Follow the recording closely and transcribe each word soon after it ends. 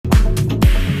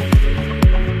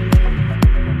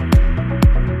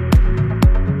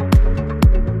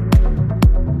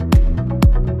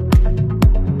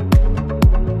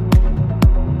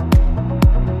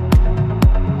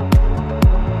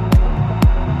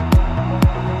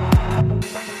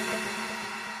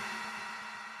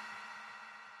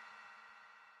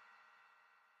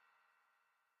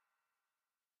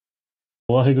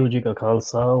ਵਾਹਿਗੁਰੂ ਜੀ ਕਾ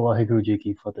ਖਾਲਸਾ ਵਾਹਿਗੁਰੂ ਜੀ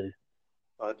ਕੀ ਫਤਿਹ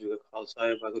ਵਾਹਿਗੁਰੂ ਜੀ ਕਾ ਖਾਲਸਾ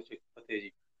ਹੈ ਵਾਹਿਗੁਰੂ ਜੀ ਕੀ ਫਤਿਹ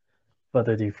ਜੀ।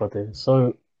 ਫਤਿਹ ਜੀ ਫਤਿਹ so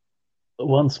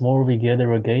once more we gather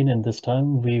again and this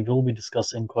time we will be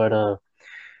discussing quite a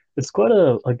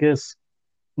I guess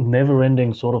never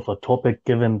ending sort of a topic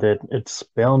given that it's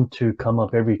bound to come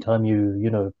up every time you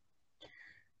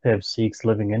have Sikhs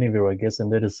living anywhere I guess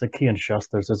and that is Sikhi and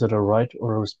Shastars. Is it a right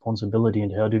or a responsibility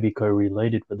and how do we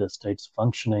correlate it with the state's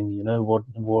functioning,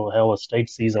 how a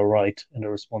state sees a right and a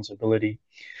responsibility.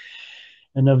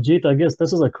 And Navjeet, I guess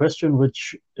this is a question which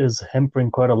is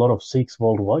hampering quite a lot of Sikhs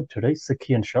worldwide today,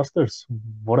 Sikhi and Shastars.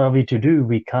 What are we to do?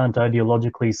 We can't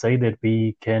ideologically say that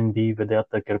we can be without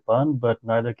the Kirpan, but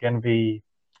neither can we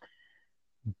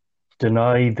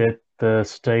deny that the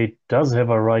state does have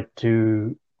a right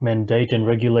to mandate and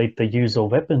regulate the use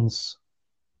of weapons.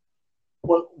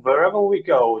 Well, wherever we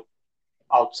go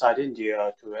outside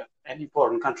India to any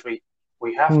foreign country,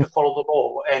 we have Hmm. to follow the law.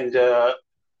 And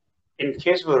in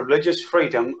case of religious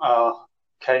freedom,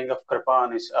 carrying of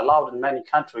Qurban is allowed in many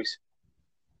countries.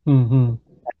 Mm-hmm.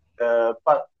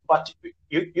 But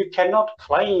you cannot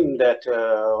claim that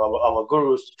our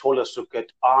gurus told us to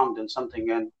get armed and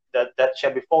something, and that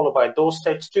shall be followed by those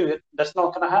states too. That's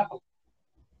not going to happen.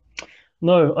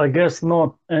 No, I guess not.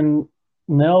 And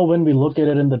now, when we look at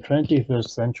it in the 21st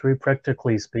century,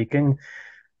 practically speaking,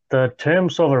 the term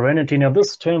sovereignty, now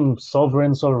this term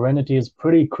sovereign sovereignty is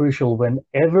pretty crucial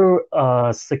whenever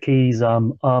Sikhi's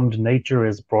armed nature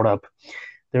is brought up.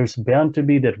 There's bound to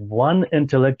be that one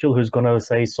intellectual who's going to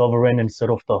say sovereign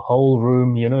instead of the whole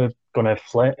room, going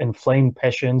to inflame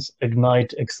passions,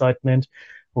 ignite excitement.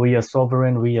 We are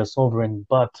sovereign, we are sovereign.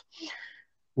 But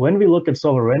when we look at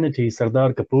sovereignty,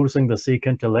 Sardar Kapoor Singh, the Sikh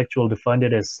intellectual, defined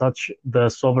it as such: the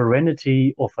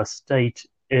sovereignty of a state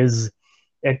is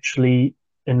actually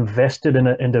invested in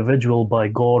an individual by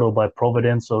God or by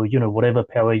providence or whatever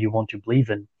power you want to believe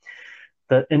in.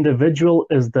 The individual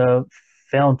is the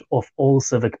fount of all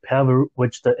civic power,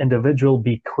 which the individual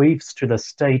bequeaths to the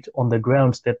state on the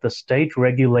grounds that the state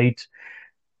regulate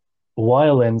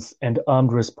violence and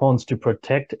armed response to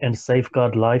protect and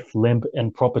safeguard life, limb,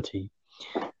 and property.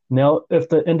 Now, if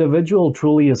the individual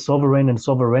truly is sovereign and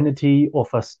sovereignty of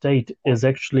a state is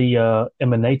actually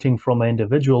emanating from an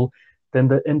individual, then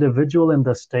the individual and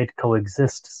the state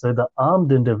coexist. So the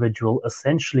armed individual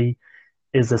essentially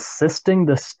is assisting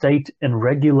the state in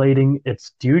regulating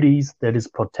its duties, that is,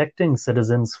 protecting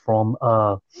citizens from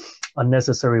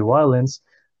unnecessary violence,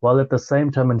 while at the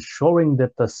same time ensuring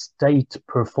that the state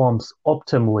performs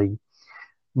optimally.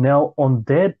 Now, on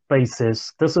that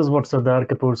basis, this is what Sardar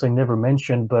Kapoor Singh never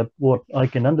mentioned, but what I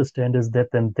can understand is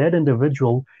that then that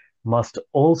individual must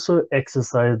also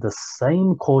exercise the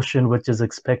same caution which is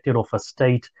expected of a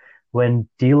state when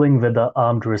dealing with the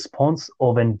armed response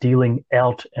or when dealing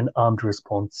out an armed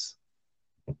response.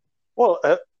 Well,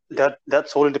 that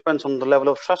solely depends on the level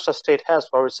of trust a state has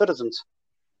for its citizens.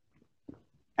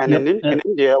 And Yep. in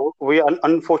India, we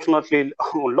unfortunately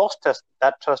lost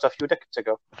that trust a few decades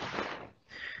ago.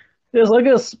 Yes, I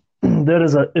guess that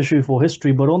is an issue for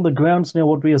history, but on the grounds now,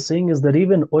 what we are seeing is that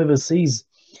even overseas,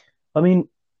 I mean,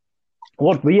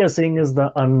 what we are seeing is the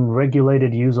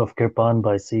unregulated use of kirpan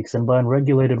by Sikhs. And by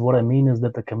unregulated, what I mean is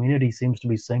that the community seems to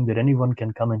be saying that anyone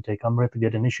can come and take Amrit,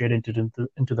 get initiated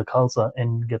into the Khalsa,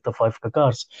 and get the 5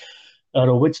 kakars, out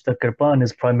of which the kirpan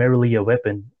is primarily a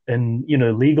weapon. And,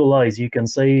 legal eyes, you can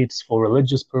say it's for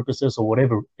religious purposes or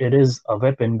whatever. It is a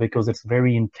weapon because its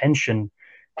very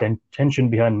the intention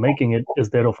behind making it is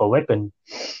that of a weapon.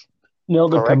 Now,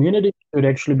 the Correct. community should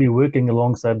actually be working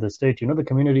alongside the state. The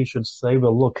community should say,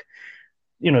 well, look,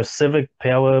 civic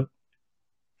power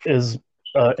is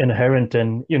inherent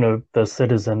in, the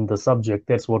citizen, the subject.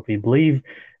 That's what we believe.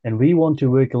 And we want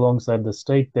to work alongside the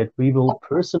state that we will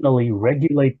personally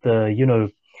regulate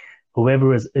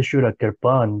whoever is issued a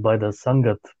kirpan by the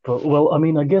Sangat. Well, I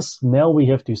mean, I guess now we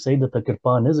have to say that the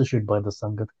kirpan is issued by the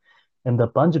Sangat. And the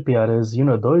Panj Pyaras,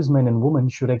 those men and women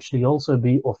should actually also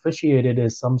be officiated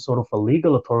as some sort of a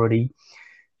legal authority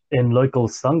in local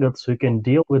sangats who can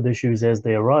deal with issues as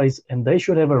they arise, and they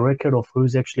should have a record of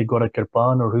who's actually got a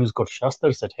kirpan or who's got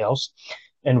shastars at house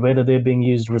and whether they're being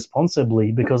used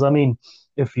responsibly. Because, I mean,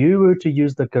 if you were to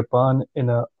use the kirpan in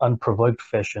an unprovoked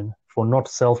fashion for not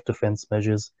self-defense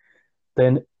measures,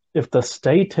 then if the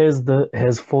state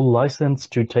has full license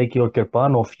to take your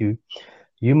kirpan off you,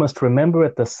 you must remember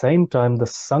at the same time the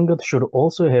Sangat should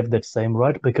also have that same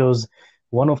right, because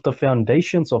one of the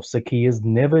foundations of Sikhi is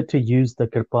never to use the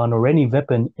kirpan or any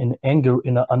weapon in anger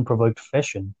in an unprovoked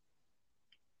fashion.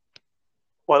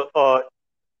 Well,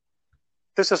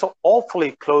 this is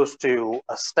awfully close to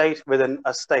a state within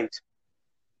a state.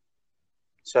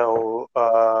 So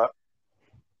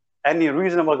any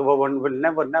reasonable government will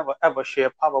never, ever share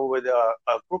power with a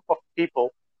group of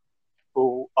people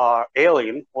who are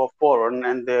alien or foreign,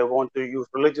 and they want to use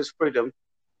religious freedom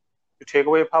to take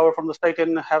away power from the state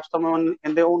and have someone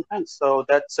in their own hands. So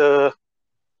that's not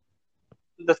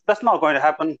going to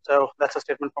happen. So that's a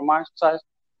statement from my side.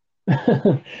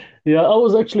 Yeah, I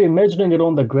was actually imagining it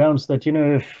on the grounds that,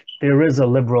 if there is a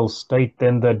liberal state,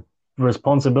 then the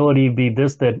responsibility be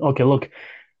this, that, okay, look,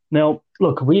 now,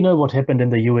 look, we know what happened in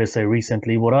the USA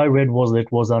recently. What I read was that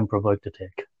it was unprovoked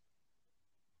attack.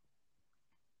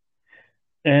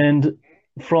 And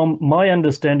from my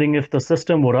understanding, if the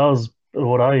system, what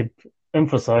I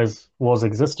emphasize was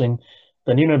existing,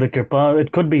 then the Kirpan,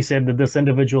 it could be said that this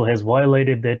individual has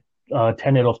violated that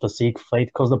tenet of the Sikh faith,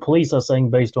 because the police are saying,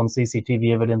 based on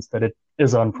CCTV evidence, that it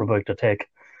is unprovoked attack.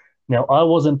 Now, I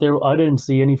wasn't there, I didn't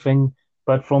see anything,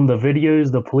 but from the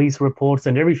videos, the police reports,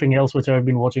 and everything else which I've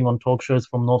been watching on talk shows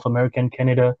from North America and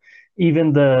Canada,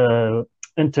 even the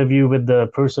interview with the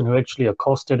person who actually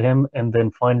accosted him and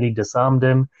then finally disarmed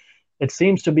him, it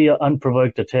seems to be an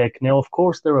unprovoked attack. Now, of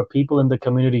course, there are people in the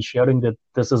community shouting that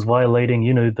this is violating,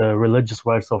 the religious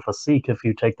rights of a Sikh if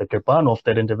you take the kirpan off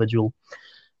that individual.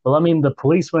 Well, I mean, the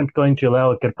police weren't going to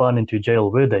allow a kirpan into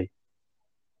jail, were they?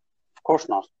 Of course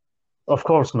not. Of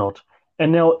course not.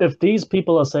 And now, if these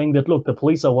people are saying that, look, the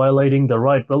police are violating the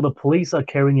right, well, the police are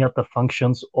carrying out the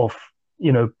functions of,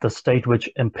 the state which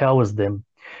empowers them.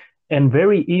 And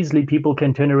very easily, people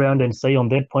can turn around and say on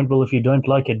that point, well, if you don't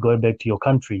like it, go back to your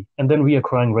country. And then we are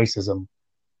crying racism.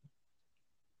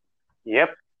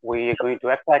 Yep, we are going to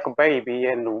act like a baby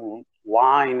and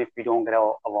whine if we don't get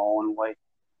our own way.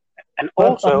 And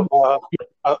also,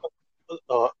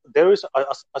 there is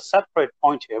a separate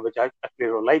point here which actually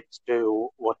relates to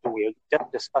what we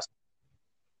just discussed.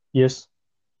 Yes.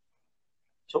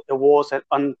 So it was an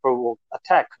unprovoked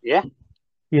attack, yeah?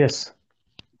 Yes.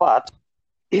 But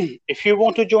if you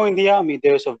want to join the army,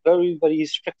 there's a very, very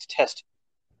strict test.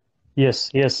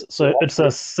 Yes. So it's a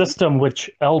system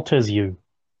which alters you.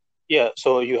 Yeah,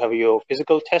 so you have your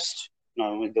physical test.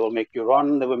 They will make you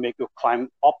run. They will make you climb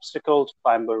obstacles,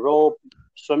 climb a rope,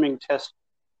 swimming test.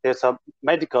 There's a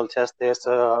medical test. There's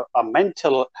a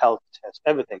mental health test.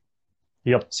 Everything.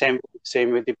 Yep. Same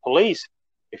with the police.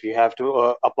 If you have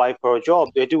to apply for a job,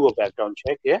 they do a background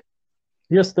check. Yeah.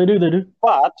 Yes, they do.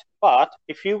 But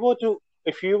if you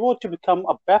were to become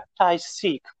a baptized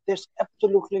Sikh, there's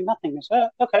absolutely nothing. You say,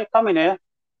 okay, come in here.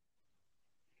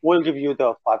 We'll give you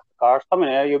the 5 cars. Come in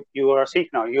here. You are a Sikh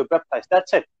now. You're baptized.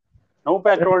 That's it. No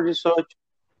background research,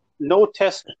 no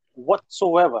test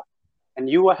whatsoever. And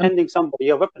you are handing somebody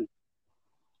a weapon.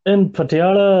 In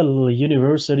Patiala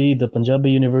University, the Punjabi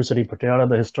University, Patiala,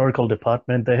 the historical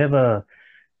department, they have a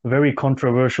very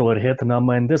controversial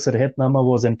Adhetnama, and this Adhetnama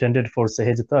was intended for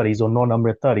Sahajataris or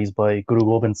non-Amritaris by Guru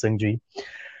Gobind Singh Ji.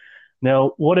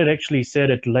 Now, what it actually said,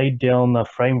 it laid down a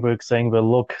framework saying, well,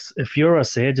 look, if you're a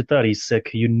Sahajatari Sikh,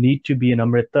 you need to be an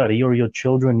Amritari, or your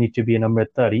children need to be an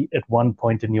Amritari at one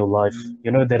point in your life.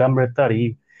 That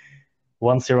Amritari,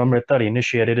 once you're Amritari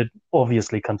initiated, it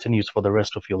obviously continues for the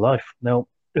rest of your life. Now,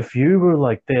 if you were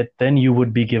like that, then you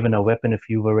would be given a weapon if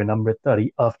you were an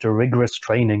Amritari after rigorous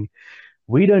training.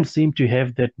 We don't seem to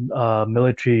have that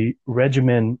military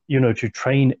regimen, to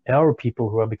train our people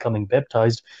who are becoming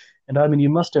baptized. And I mean, you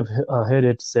must have heard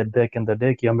it said back in the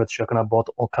day, Amrit Shakana bought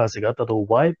Okazigata.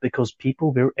 Why? Because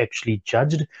people were actually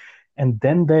judged, and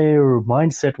then their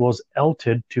mindset was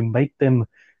altered to make them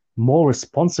more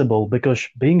responsible, because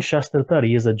being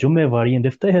Shastratari is a Jummevari, and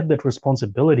if they had that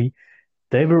responsibility,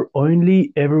 they were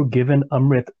only ever given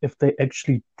Amrit if they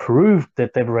actually proved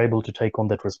that they were able to take on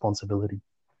that responsibility.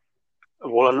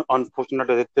 Well,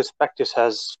 unfortunately, this practice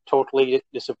has totally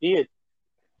disappeared.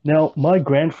 Now, my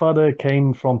grandfather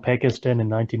came from Pakistan in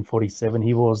 1947.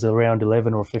 He was around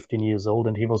 11 or 15 years old,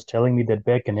 and he was telling me that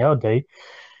back in our day,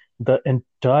 the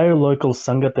entire local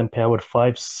Sangat empowered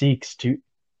 5 Sikhs to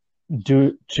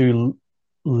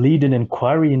lead an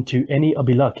inquiry into any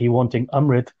Abilaki wanting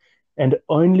Amrit, and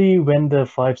only when the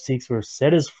 5 Sikhs were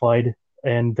satisfied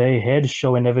and they had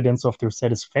shown evidence of their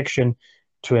satisfaction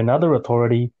to another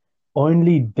authority,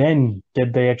 only then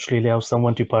did they actually allow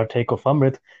someone to partake of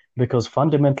Amrit, because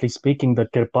fundamentally speaking, the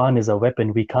kirpan is a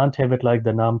weapon. We can't have it like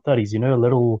the Namtaris, a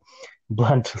little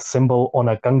blunt symbol on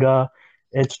a kanga,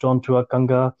 etched onto a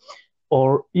kanga.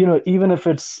 Or, even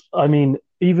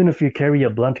if you carry a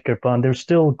blunt kirpan, there's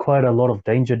still quite a lot of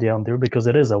danger down there, because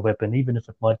it is a weapon, even if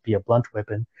it might be a blunt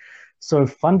weapon. So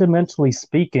fundamentally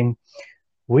speaking,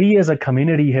 we as a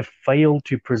community have failed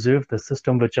to preserve the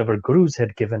system which our gurus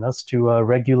had given us to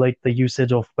regulate the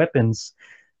usage of weapons.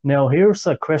 Now, here's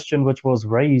a question which was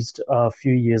raised a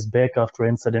few years back after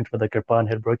incident where the Kirpan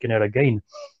had broken out again.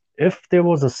 If there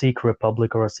was a Sikh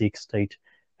republic or a Sikh state,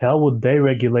 how would they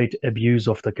regulate abuse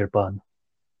of the Kirpan?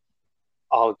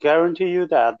 I'll guarantee you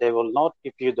that they will not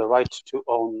give you the right to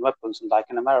own weapons like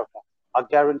in America. I'll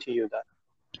guarantee you that.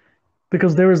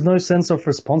 Because there is no sense of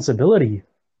responsibility.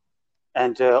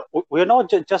 And we're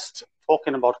not just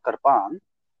talking about Karpan,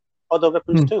 other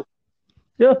weapons too.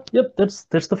 Yeah, yep, that's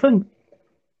the thing.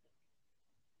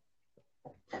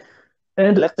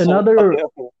 And Let's another,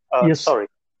 say, yes, sorry.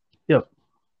 yep.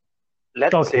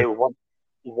 Let's say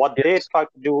what yes. they tried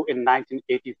to do in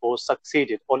 1984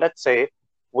 succeeded, or let's say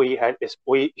we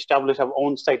established our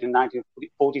own state in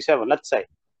 1947. Let's say,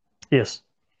 yes,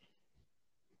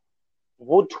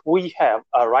 would we have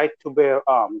a right to bear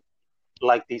arms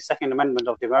like the Second Amendment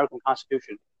of the American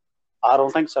Constitution? I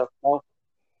don't think so. No.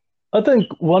 I think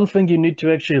one thing you need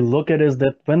to actually look at is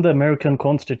that when the American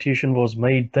Constitution was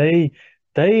made, they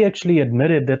actually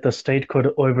admitted that the state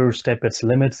could overstep its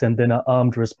limits, and then an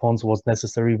armed response was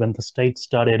necessary when the state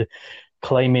started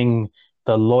claiming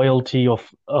the loyalty of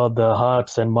the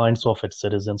hearts and minds of its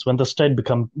citizens. When the state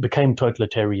became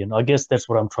totalitarian, I guess that's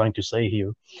what I'm trying to say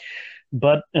here.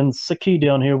 But in Sikhi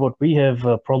down here, what we have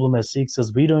a problem as Sikhs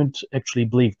is we don't actually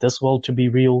believe this world to be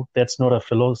real. That's not a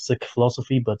Sikh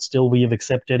philosophy, but still we have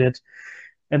accepted it.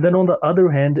 And then on the other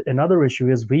hand, another issue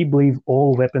is we believe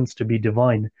all weapons to be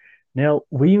divine. Now,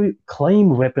 we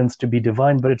claim weapons to be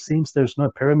divine, but it seems there's no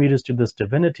parameters to this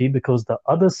divinity because the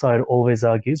other side always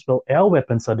argues, well, our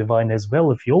weapons are divine as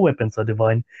well if your weapons are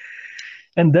divine.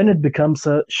 And then it becomes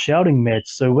a shouting match.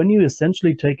 So when you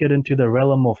essentially take it into the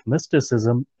realm of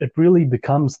mysticism, it really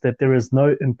becomes that there is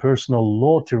no impersonal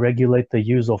law to regulate the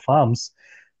use of arms.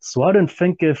 So I don't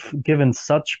think if given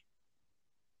such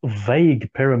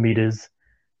vague parameters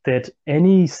that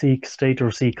any Sikh state or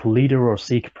Sikh leader or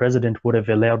Sikh president would have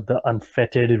allowed the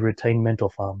unfettered retainment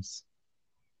of arms.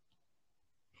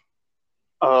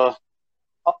 I'll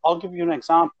give you an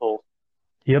example.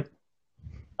 Yep.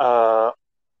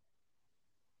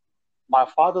 My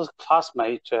father's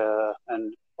classmate,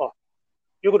 and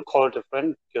you could call it a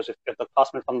friend because if you're the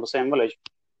classmate from the same village,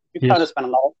 you kind of spend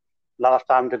a lot of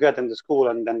time together in the school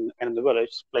and then in the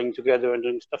village playing together and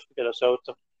doing stuff together. So it's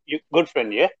a good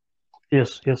friend, yeah?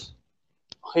 Yes, yes.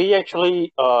 He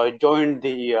actually joined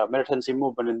the militancy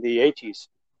movement in the 80s.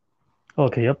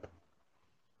 Okay, yep.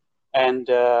 And,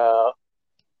 well,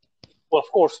 of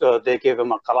course, they gave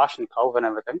him a Kalashnikov and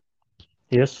everything.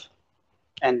 Yes.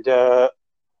 And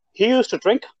he used to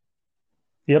drink.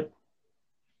 Yep.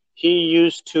 He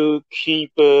used to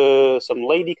keep some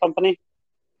lady company.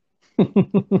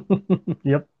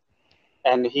 Yep.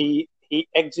 And he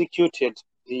executed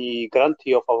the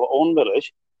Granthi of our own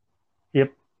village.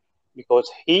 Yep.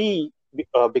 Because he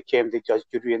became the judge,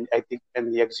 jury,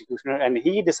 and the executioner. And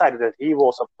he decided that he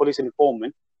was a police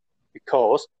informant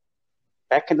because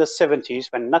back in the 70s,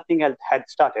 when nothing else had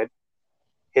started,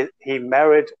 he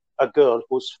married a girl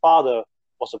whose father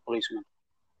was a policeman.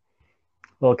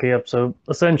 Okay, yep. So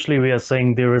essentially we are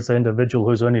saying there is an individual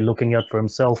who's only looking out for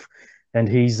himself and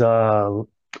he's, for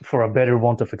a better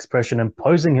want of expression,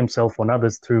 imposing himself on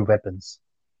others through weapons.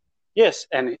 Yes,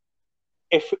 and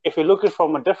if you look at it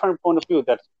from a different point of view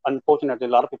that unfortunately a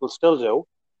lot of people still do,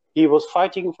 he was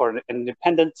fighting for an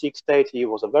independent Sikh state. He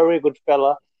was a very good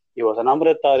fella. He was an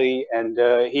Amritari, and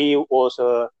he was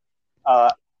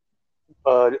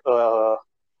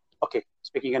okay,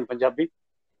 speaking in Punjabi.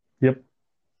 Yep.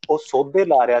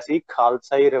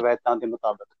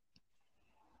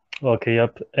 Okay,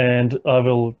 yep. And I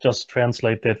will just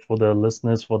translate that for the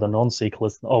listeners, for the non-Sikh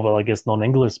listeners, oh, well, I guess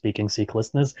non-English speaking Sikh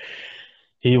listeners.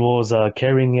 He was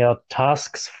carrying out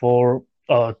tasks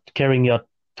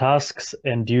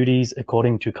and duties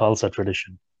according to Khalsa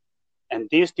tradition. And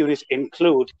these duties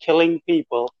include killing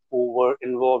people who were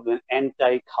involved in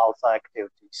anti-Khalsa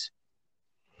activities.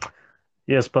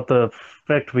 Yes, but the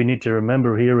fact we need to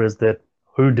remember here is that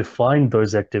who defined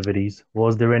those activities?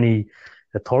 Was there any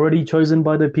authority chosen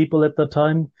by the people at the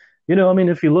time? You know, I mean,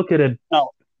 if you look at it... No,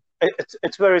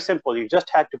 it's very simple. You just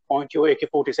had to point your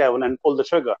AK-47 and pull the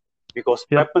trigger because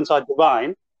weapons are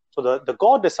divine, so the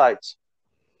God decides.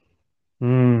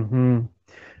 Mm-hmm.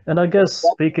 And I guess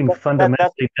speaking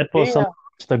fundamentally, that was something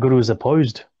the Gurus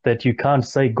opposed, that you can't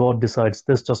say God decides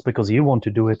this just because you want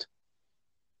to do it.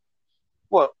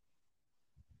 Well,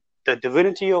 the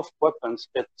divinity of weapons,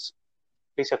 please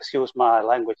excuse my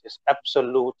language, is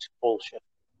absolute bullshit.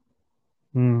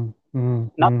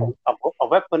 Nothing. A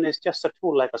weapon is just a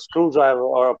tool, like a screwdriver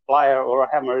or a plier or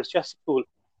a hammer. It's just a tool.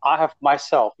 I have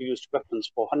myself used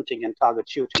weapons for hunting and target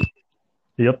shooting.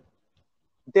 Yep.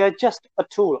 They're just a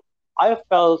tool. I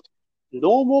felt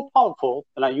no more powerful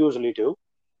than I usually do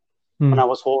when I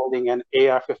was holding an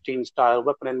AR-15 style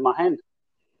weapon in my hand.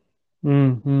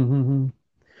 And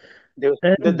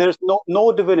There's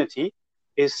no divinity.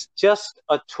 It's just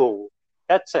a tool.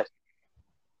 That's it.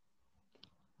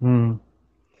 mm,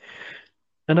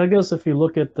 and I guess if you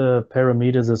look at the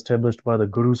parameters established by the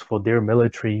gurus for their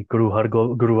military, Guru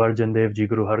Arjan Dev Ji,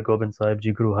 Guru Har Gobind Sahib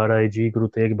Ji, Guru Har Rai Ji, Guru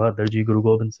Tegh Bahadur Ji, Guru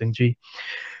Gobind Singh Ji,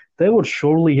 they would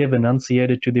surely have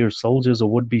enunciated to their soldiers or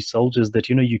would-be soldiers that,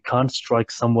 you can't strike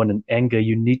someone in anger.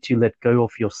 You need to let go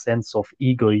of your sense of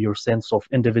ego, your sense of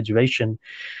individuation.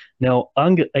 Now,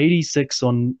 Ang 86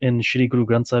 in Shri Guru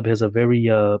Granth Sahib has a very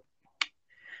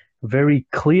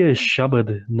clear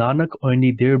shabad. Nanak,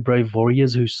 only their brave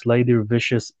warriors who slay their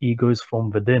vicious egos from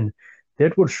within.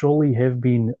 That would surely have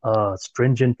been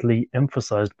stringently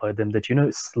emphasized by them that,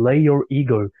 slay your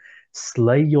ego,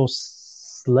 slay your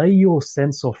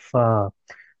sense of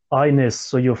I-ness.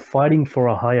 So you're fighting for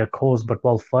a higher cause, but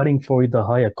while fighting for the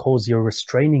higher cause, you're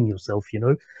restraining yourself.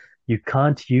 You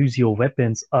can't use your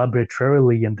weapons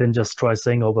arbitrarily and then just try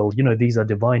saying, oh, well, these are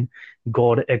divine.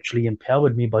 God actually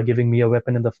empowered me by giving me a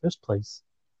weapon in the first place.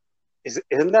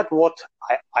 Isn't that what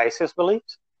ISIS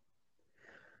believes?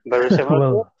 Very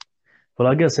similar to it? Well,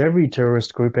 I guess every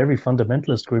terrorist group, every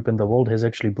fundamentalist group in the world has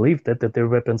actually believed that their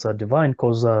weapons are divine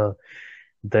because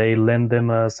they lend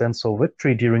them a sense of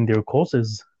victory during their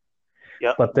causes.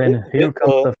 Yeah. But then here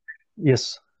comes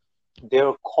yes.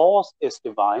 Their cause is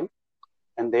divine,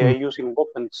 and they are using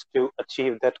weapons to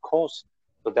achieve that cause.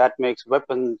 So that makes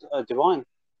weapons divine.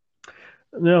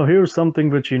 Now, here's something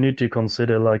which you need to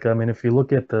consider. Like, I mean, if you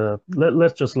look at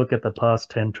let's just look at the past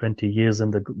 10, 20 years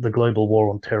and the global war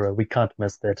on terror. We can't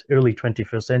miss that. Early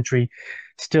 21st century,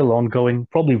 still ongoing,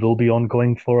 probably will be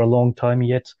ongoing for a long time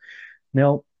yet.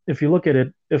 Now, if you look at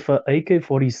it, if a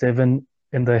AK-47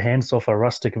 in the hands of a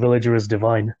rustic villager is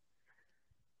divine,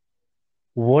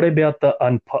 what about the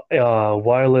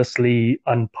wirelessly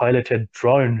unpiloted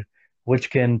drone, which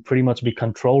can pretty much be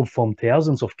controlled from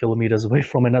thousands of kilometers away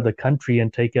from another country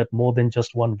and take out more than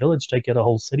just one village, take out a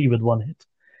whole city with one hit?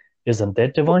 Isn't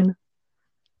that divine?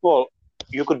 Well,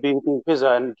 you could be eating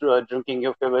pizza and drinking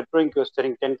your favorite drink. You're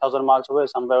sitting 10,000 miles away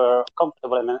somewhere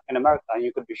comfortable in America, and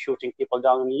you could be shooting people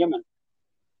down in Yemen.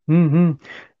 And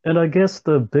I guess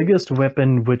the biggest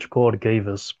weapon which God gave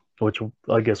us, which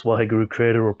I guess Waheguru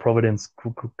Creator or Providence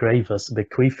gave us,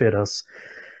 bequeathed us,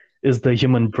 is the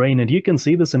human brain. And you can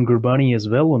see this in Gurbani as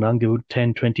well on Angu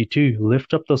 10:22.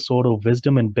 Lift up the sword of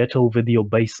wisdom and battle with your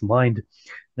base mind.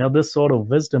 Now, this sword of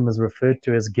wisdom is referred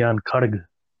to as Gyan Kharg.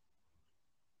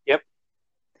 Yep.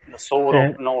 The sword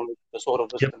of knowledge, the sword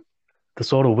of wisdom. Yep, the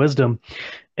sword of wisdom.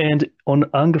 And on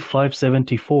Ang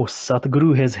 574,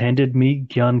 Satguru has handed me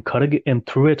Gyan Kharg, and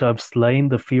through it I've slain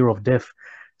the fear of death.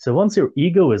 So once your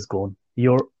ego is gone,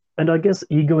 and I guess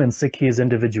ego in Sikhi is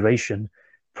individuation,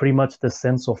 pretty much the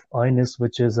sense of I-ness,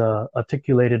 which is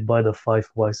articulated by the five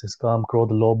vices, Kam,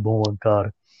 Krodh, Lobh, Moh,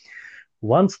 Ankar.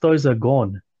 Once those are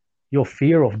gone, your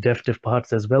fear of death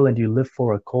departs as well, and you live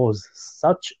for a cause.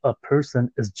 Such a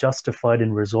person is justified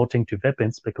in resorting to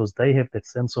weapons because they have that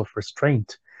sense of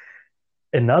restraint.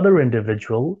 Another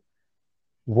individual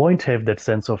won't have that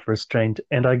sense of restraint,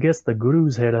 and I guess the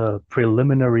gurus had a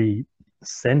preliminary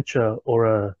censure or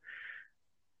a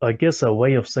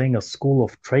way of saying a school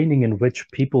of training in which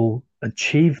people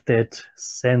achieve that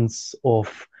sense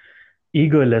of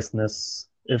egolessness,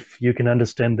 if you can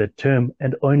understand that term,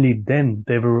 and only then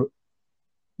they were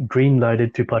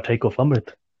green-lighted to partake of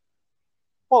Amrit.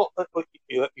 Well,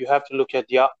 you have to look at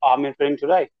the army training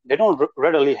today. They don't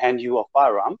readily hand you a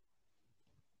firearm.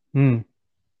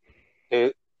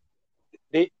 They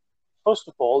first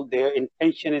of all, their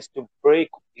intention is to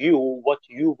break you what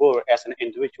you were as an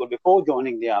individual before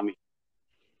joining the army.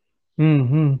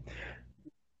 Then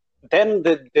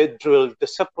they drill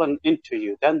discipline into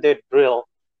you. Then they drill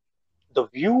the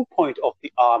viewpoint of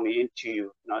the army into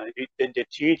you. They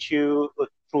teach you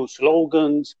through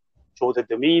slogans, through the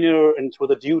demeanor, and through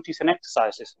the duties and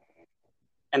exercises.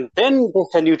 And then they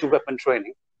send you to weapon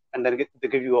training. And then they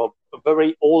give you a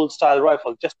very old-style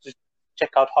rifle just to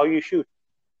check out how you shoot.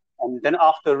 And then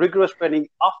after rigorous training,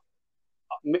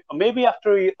 maybe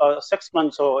after 6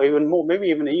 months or even more, maybe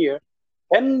even a year,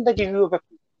 then they give you a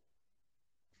weapon.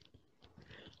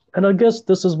 And I guess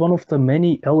this is one of the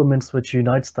many elements which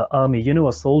unites the army.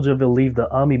 A soldier will leave the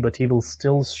army, but he will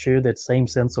still share that same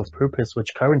sense of purpose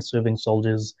which current serving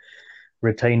soldiers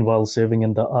retain while serving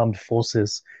in the armed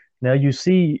forces. Now, you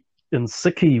see, in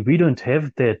Sikhi, we don't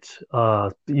have that,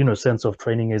 sense of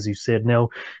training, as you said. Now,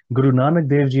 Guru Nanak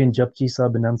Dev Ji and Japji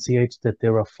Sahib enunciates that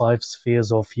there are 5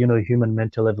 spheres of, human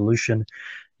mental evolution.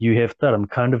 You have Dharam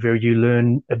Kanda, where you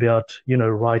learn about,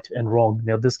 right and wrong.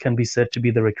 Now, this can be said to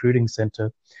be the recruiting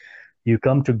center. You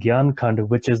come to Gyan Kanda,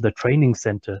 which is the training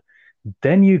center.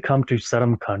 Then you come to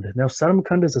Saram Kanda. Now, Saram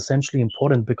Kanda is essentially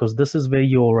important because this is where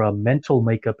your mental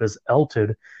makeup is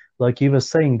altered. Like you were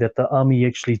saying, that the army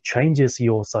actually changes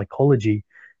your psychology.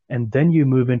 And then you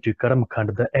move into Karam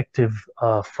Kanda, the active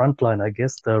frontline, I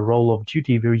guess, the role of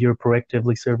duty where you're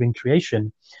proactively serving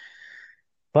creation.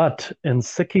 But in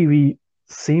Sikhi, we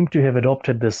seem to have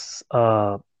adopted this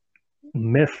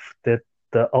myth that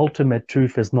the ultimate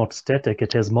truth is not static,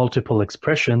 it has multiple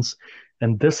expressions.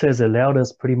 And this has allowed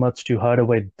us pretty much to hide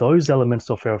away those elements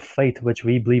of our faith which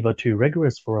we believe are too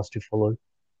rigorous for us to follow.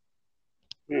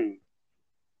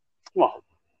 Well,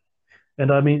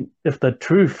 and I mean, if the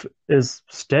truth is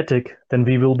static, then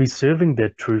we will be serving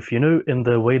that truth, in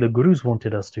the way the gurus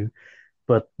wanted us to.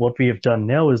 But what we have done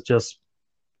now is just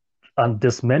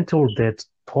dismantle that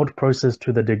thought process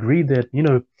to the degree that,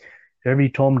 every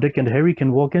Tom, Dick, and Harry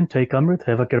can walk in, take Amrit,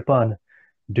 have a kirpan,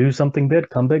 do something bad,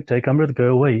 come back, take Amrit, go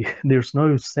away. There's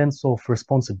no sense of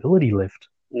responsibility left.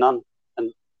 None.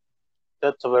 And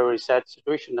that's a very sad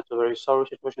situation. That's a very sorry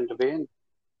situation to be in.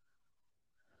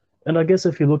 And I guess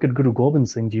if you look at Guru Gobind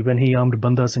Singh Ji, when he armed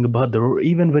Banda Singh Bahadur, or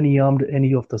even when he armed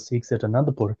any of the Sikhs at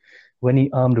Anandapur, when he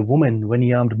armed women, when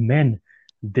he armed men,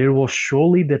 there was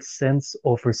surely that sense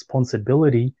of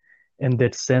responsibility and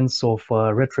that sense of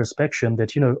retrospection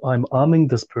that, I'm arming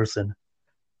this person.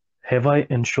 Have I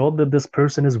ensured that this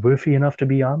person is worthy enough to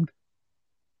be armed?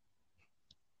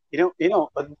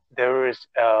 There is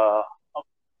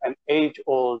an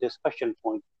age-old discussion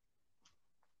point.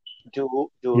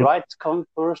 Do rights come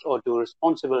first or do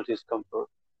responsibilities come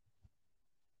first?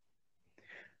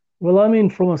 Well, I mean,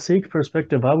 from a Sikh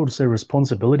perspective, I would say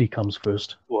responsibility comes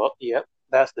first. Well, yeah,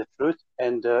 that's the truth.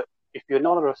 And if you're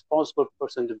not a responsible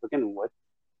person to begin with,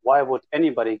 why would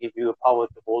anybody give you a power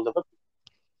to hold a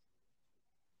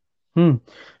weapon?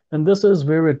 And this is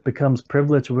where it becomes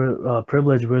privilege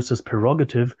versus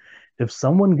prerogative. If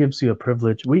someone gives you a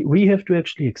privilege, we have to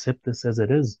actually accept this as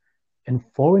it is. In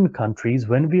foreign countries,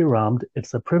 when we're armed,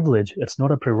 it's a privilege. It's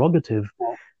not a prerogative.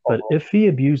 But if we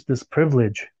abuse this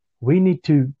privilege, we need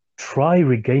to try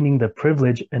regaining the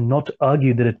privilege and not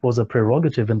argue that it was a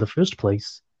prerogative in the first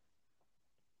place.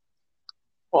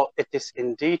 Well, it is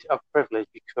indeed a privilege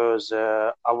because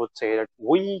I would say that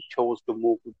we chose to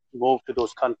move to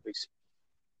those countries.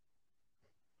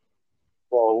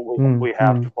 Well, we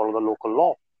have to follow the local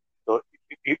law. So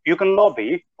you can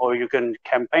lobby or you can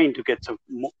campaign to get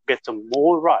some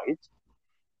more rights.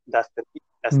 That's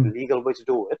the legal way to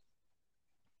do it.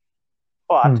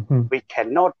 But we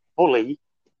cannot bully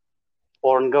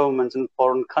foreign governments and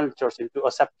foreign cultures into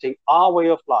accepting our way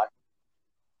of life.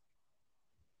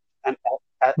 And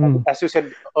as you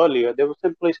said earlier, they will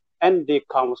simply end the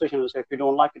conversation and say, if you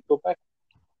don't like it, go back.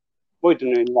 We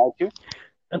didn't invite you.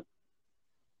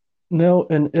 No,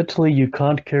 in Italy, you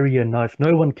can't carry a knife.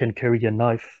 No one can carry a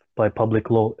knife by public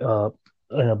law,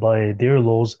 by their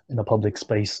laws in a public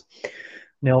space.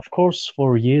 Now, of course,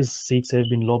 for years, Sikhs have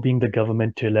been lobbying the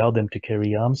government to allow them to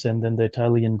carry arms, and then the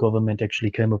Italian government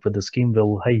actually came up with a scheme,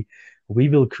 well, hey, we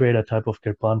will create a type of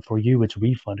kirpan for you, which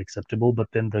we find acceptable, but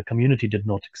then the community did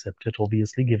not accept it,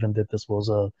 obviously, given that this was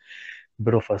a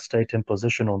bit of a state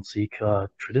imposition on Sikh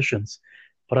traditions.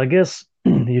 But I guess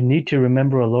you need to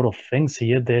remember a lot of things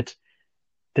here, that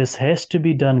this has to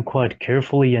be done quite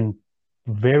carefully and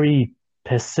very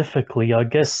pacifically, I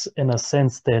guess, in a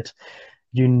sense that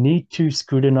you need to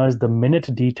scrutinize the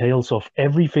minute details of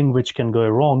everything which can go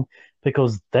wrong,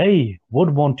 because they would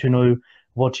want to know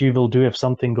what you will do if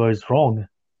something goes wrong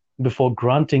before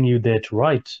granting you that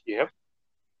right. Yep.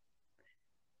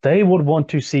 They would want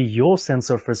to see your sense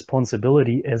of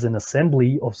responsibility as an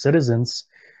assembly of citizens,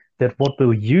 that what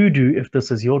will you do if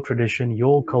this is your tradition,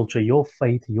 your culture, your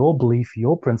faith, your belief,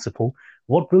 your principle?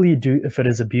 What will you do if it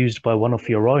is abused by one of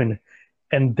your own?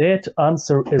 And that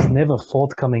answer is never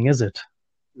forthcoming, is it?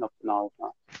 No.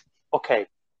 Okay.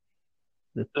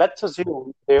 Let's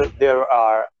assume there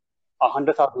are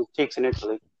 100,000 Sikhs in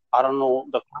Italy. I don't know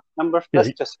the numbers.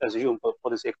 Let's just assume for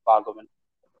the sake of argument.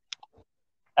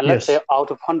 And let's say out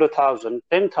of 100,000,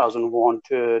 10,000 want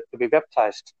to be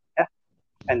baptized. Yeah?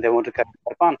 And they want to carry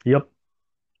the kirpan. Yep.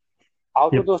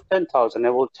 Out of those 10,000, it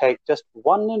will take just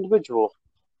one individual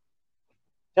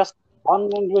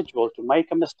to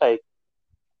make a mistake,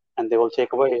 and they will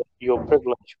take away your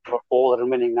privilege for all the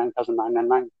remaining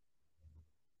 9,999.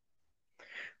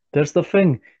 That's the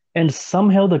thing. And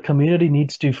somehow the community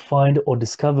needs to find or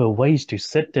discover ways to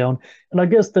sit down. And I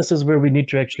guess this is where we need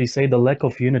to actually say the lack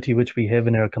of unity which we have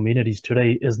in our communities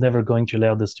today is never going to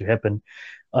allow this to happen.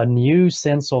 A new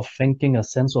sense of thinking, a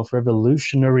sense of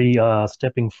revolutionary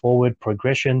stepping forward,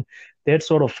 progression, that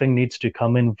sort of thing needs to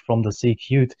come in from the Sikh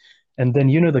youth. And then,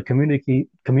 the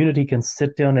community can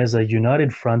sit down as a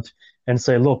united front and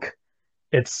say, look,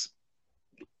 it's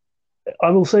I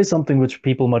will say something which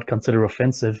people might consider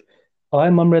offensive.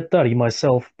 I'm Amritdhari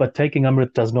myself, but taking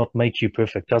Amrit does not make you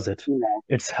perfect, does it? No.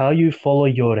 It's how you follow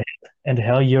your head and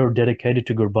how you're dedicated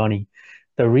to Gurbani.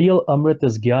 The real Amrit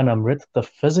is Gyan Amrit. The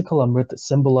physical Amrit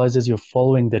symbolizes you're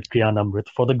following that Gyan Amrit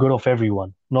for the good of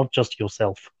everyone, not just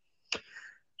yourself.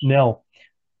 Now,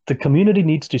 the community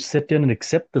needs to sit down and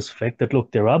accept this fact that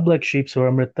look, there are black sheep who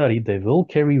are Amritdhari, they will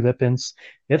carry weapons.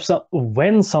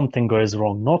 When something goes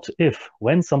wrong, not if,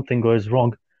 when something goes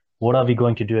wrong, what are we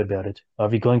going to do about it? Are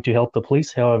we going to help the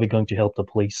police? How are we going to help the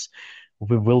police?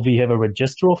 Will we have a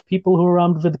register of people who are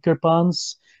armed with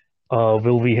kirpans?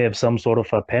 Will we have some sort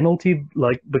of a penalty?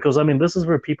 Because this is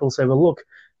where people say, well, look,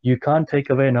 you can't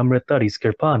take away an Amritdhari's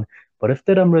kirpan, but if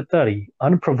that Amritdhari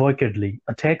unprovokedly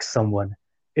attacks someone,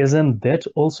 isn't that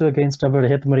also against our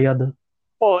Het Maryada?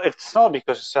 Well, it's not,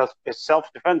 because it's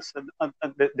self-defense.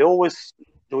 They always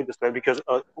do it this way, because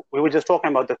we were just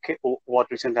talking about what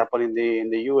recently happened in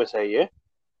the USA, yeah?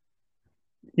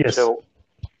 Yes. So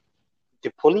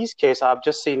the police case, I've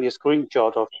just seen the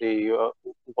screenshot of the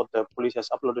what the police has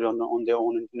uploaded on their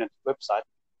own internet website.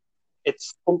 It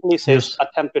simply says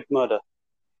attempted murder.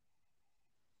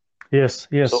 Yes.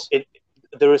 So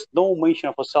there is no mention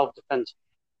of a self-defense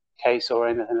case or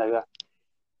anything like that.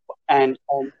 And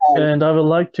I would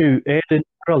like to add in,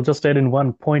 I'll just add in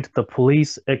one point. The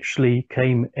police actually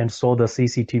came and saw the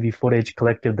CCTV footage,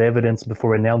 collected the evidence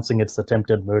before announcing it's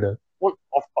attempted murder. Well,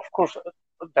 of course,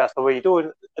 that's the way you do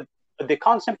it. They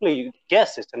can't simply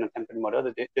guess it's an attempted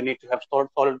murder. They need to have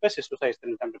solid basis to say it's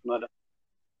an attempted murder.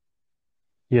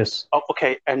 Yes.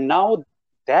 Okay, and now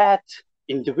that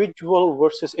individual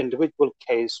versus individual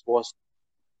case was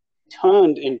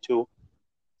turned into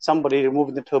somebody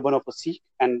removing the turban of a Sikh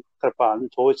and kirpan.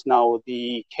 So it's now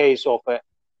the case of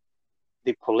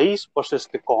the police versus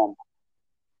the Qawm.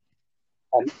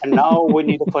 And now we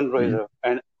need a fundraiser.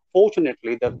 And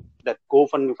fortunately, that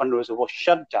GoFundMe fundraiser was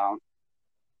shut down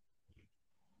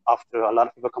after a lot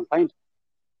of people complained.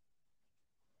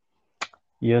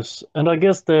 Yes, and I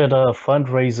guess that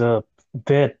fundraiser,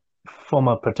 that from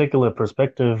a particular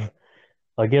perspective,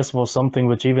 I guess was something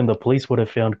which even the police would have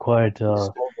found quite.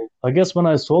 I guess when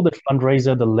I saw that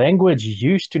fundraiser, the language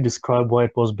used to describe why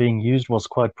it was being used was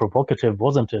quite provocative,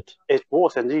 wasn't it? It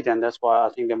was indeed, and that's why I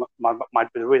think that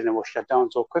might be the reason it was shut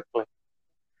down so quickly.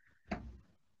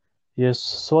 Yes,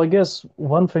 so I guess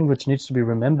one thing which needs to be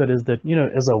remembered is that,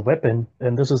 as a weapon,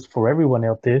 and this is for everyone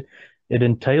out there, it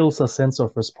entails a sense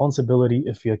of responsibility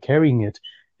if you're carrying it.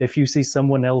 If you see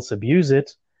someone else abuse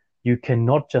it, you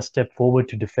cannot just step forward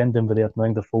to defend them without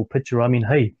knowing the full picture.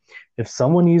 Hey, if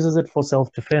someone uses it for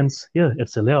self-defense, yeah,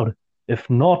 it's allowed. If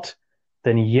not,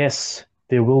 then yes,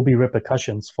 there will be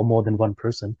repercussions for more than one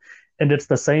person. And it's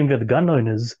the same with gun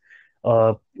owners.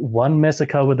 One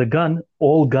massacre with a gun,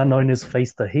 all gun owners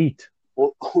face the heat.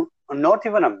 Well, not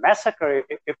even a massacre.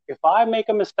 If I make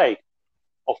a mistake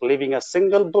of leaving a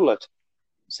single bullet,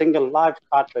 single live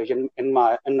cartridge in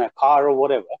my car or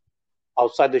whatever,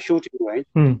 outside the shooting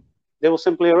range, they will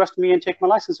simply arrest me and take my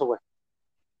license away.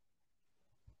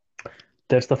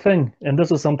 That's the thing. And this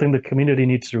is something the community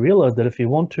needs to realize, that if you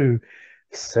want to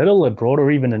settle abroad or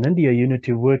even in India, you need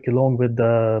to work along with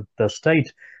the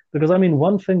state. Because,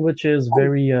 one thing which is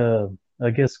very, I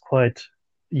guess, quite,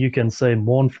 you can say,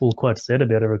 mournful, quite sad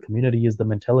about our community is the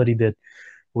mentality that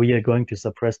we are going to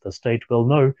suppress the state. Well,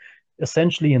 no.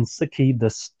 Essentially, in Sikhi,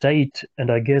 the state and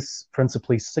I guess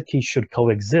principally Sikhi should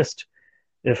coexist.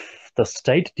 If the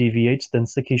state deviates, then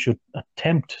Sikhi should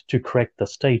attempt to correct the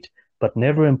state, but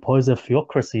never impose a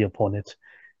theocracy upon it.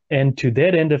 And to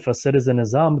that end, if a citizen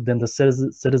is armed, then the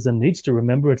citizen needs to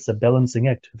remember it's a balancing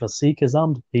act. If a Sikh is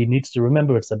armed, he needs to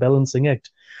remember it's a balancing act.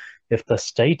 If the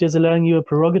state is allowing you a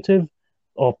prerogative,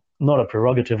 or not a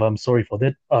prerogative, I'm sorry for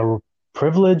that, a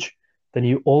privilege, then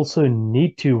you also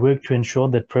need to work to ensure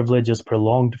that privilege is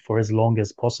prolonged for as long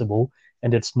as possible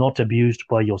and it's not abused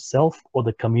by yourself or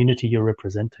the community you're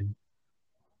representing.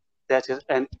 That is,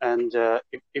 and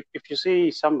if you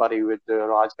see somebody with the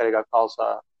Raj Karega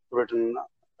Khalsa written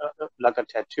like a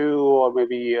tattoo or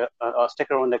maybe a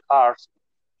sticker on their cars,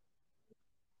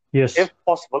 yes, if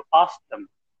possible, ask them,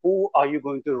 who are you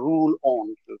going to rule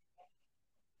on to?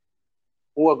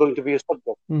 Who are going to be a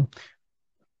subject?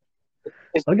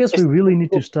 I guess we really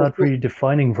need to start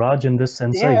redefining Raj in this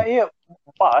sense, eh? yeah.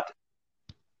 But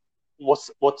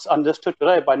what's understood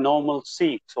today by normal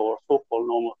Sikhs or so-called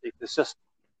normal Sikhs is just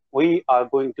we are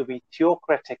going to be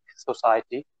theocratic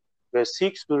society where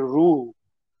Sikhs will rule,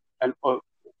 and who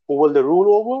will they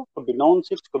rule over? Could be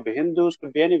non-Sikhs, could be Hindus,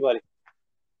 could be anybody.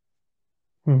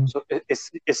 Mhm. So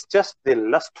it's just the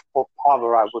lust for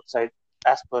power, I would say,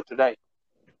 as per today.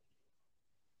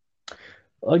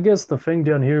 I guess the thing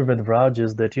down here with Raj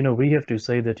is that, we have to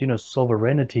say that,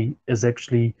 sovereignty is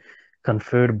actually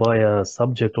conferred by a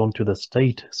subject onto the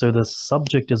state. So the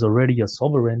subject is already a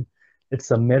sovereign. It's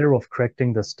a matter of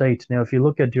correcting the state. Now, if you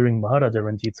look at during Maharaja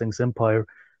Ranjit Singh's empire,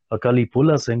 Akali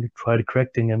Pula Singh tried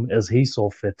correcting him as he saw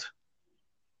fit.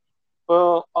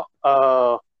 Well,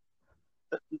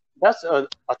 that's a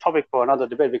topic for another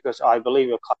debate because I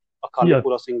believe Akali Yeah,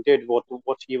 Pura Singh did what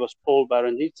he was told by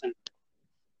Ranjit Singh.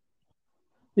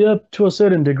 yeah, to a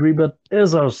certain degree, but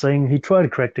as I was saying, he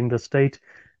tried correcting the state.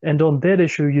 And on that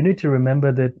issue, you need to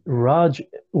remember that Raj,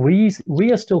 we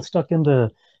are still stuck in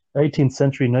the 18th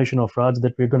century notion of Raj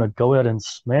that we're going to go out and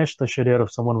smash the shit out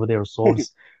of someone with our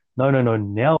swords. No, no, no.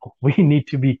 Now we need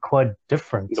to be quite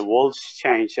different. The world's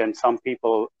changed, and some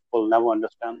people will never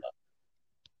understand that.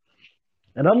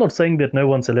 And I'm not saying that no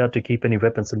one's allowed to keep any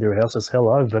weapons in their houses. Hell,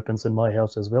 I have weapons in my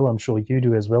house as well. I'm sure you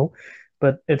do as well.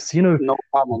 But it's, No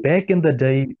comment. back in the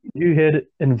day, you had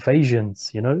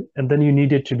invasions, and then you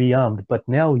needed to be armed. But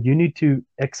now you need to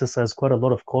exercise quite a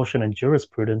lot of caution and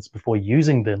jurisprudence before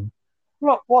using them.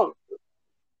 Well,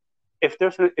 if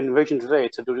there's an invasion today,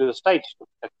 it's a duty of the state to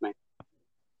protect me.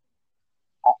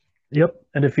 Yep.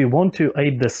 And if you want to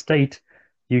aid the state,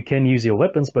 you can use your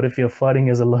weapons. But if you're fighting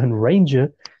as a lone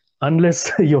ranger,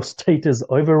 unless your state is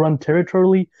overrun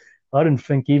territorially, I don't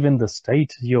think even the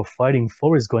state you're fighting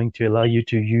for is going to allow you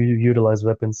to utilize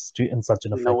weapons in such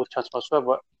an effect. No chance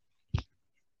whatsoever.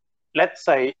 Let's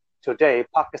say today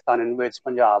Pakistan invades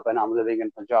Punjab and I'm living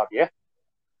in Punjab, yeah?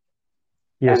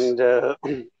 Yes.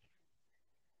 And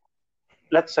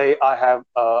let's say I have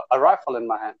a rifle in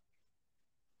my hand.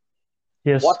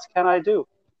 Yes. What can I do?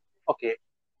 Okay,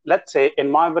 let's say in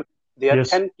my there are Yes.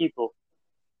 10 people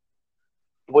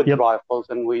with Yep. rifles,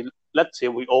 and let's say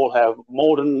we all have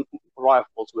modern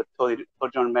rifles with 30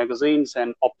 round magazines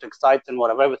and optic sights and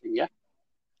whatever, everything, yeah?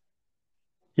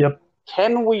 Yep.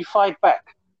 Can we fight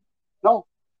back? No,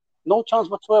 no chance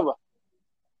whatsoever.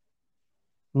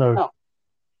 No. No.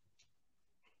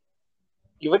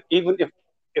 Even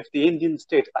if the Indian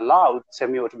state allowed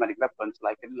semi-automatic weapons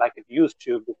like it used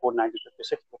to before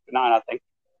 1956, 59, I think,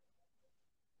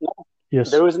 no,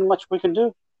 Yes. there isn't much we can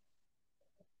do.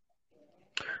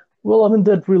 Well, I mean,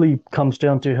 that really comes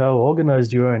down to how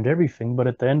organized you are and everything. But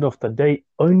at the end of the day,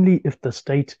 only if the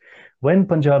state, when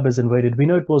Punjab is invaded, we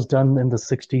know it was done in the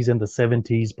 60s and the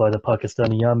 70s by the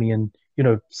Pakistani army, and,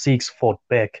 Sikhs fought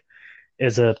back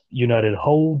as a united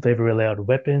whole. They were allowed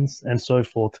weapons and so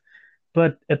forth.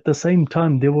 But at the same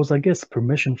time, there was, I guess,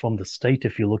 permission from the state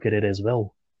if you look at it as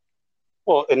well.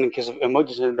 Well, in case of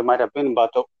emergency, there might have been,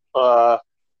 but I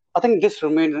think this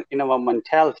remained in our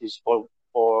mentalities for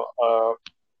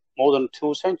more than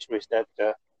 2 centuries that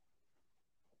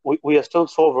we are still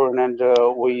sovereign and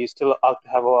we still have to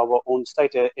have our own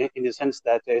state in the sense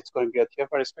that it's going to be a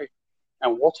theocratic state.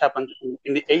 And what happened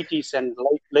in the 80s and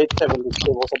late 70s,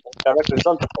 there was a direct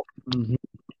result of it. Mm-hmm.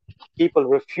 People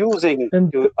refusing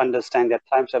to understand that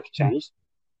times have changed.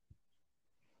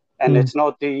 And it's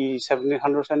not the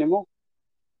 1700s anymore.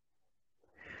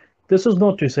 This is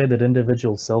not to say that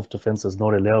individual self-defense is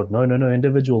not allowed. No, no, no.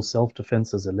 Individual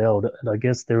self-defense is allowed. And I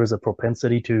guess there is a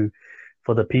propensity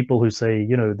for the people who say,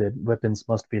 that weapons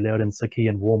must be allowed in Sikhi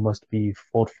and war must be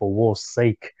fought for war's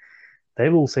sake. They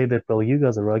will say that, well, you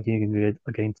guys are arguing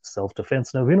against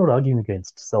self-defense. No, we're not arguing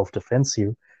against self-defense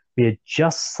here. We are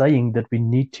just saying that we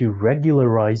need to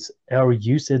regularize our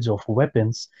usage of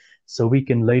weapons so we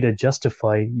can later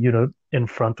justify, in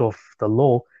front of the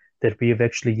law that we have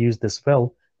actually used this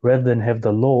well, rather than have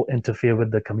the law interfere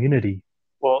with the community.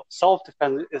 Well,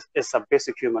 self-defense is a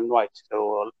basic human right.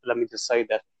 So let me just say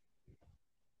that.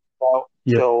 Well,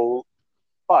 yep.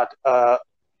 But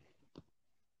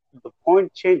the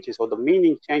point changes or the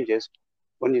meaning changes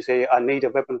when you say I need a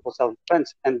weapon for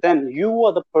self-defense, and then you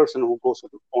are the person who goes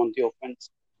on the offense.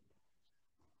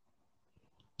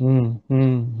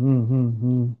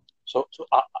 So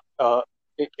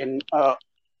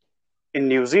in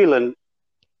New Zealand,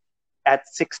 at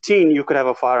 16 you could have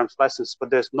a firearms license, but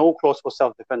there's no clause for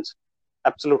self-defense.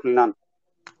 Absolutely none.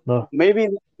 No. Maybe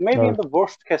in the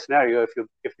worst case scenario,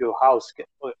 if your house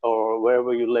or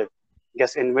wherever you live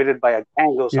gets invaded by a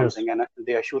gang or something, and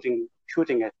they are shooting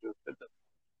at you.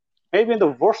 Maybe in the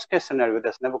worst case scenario,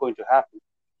 that's never going to happen.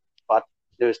 But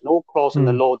there is no clause in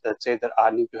the law that says that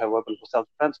I need to have a weapon for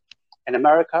self-defense. In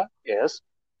America, yes.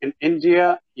 In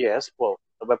India, yes. Well,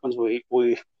 the weapons we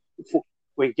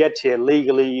get here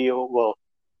legally, well,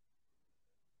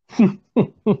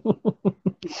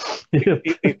 Yep.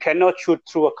 you cannot shoot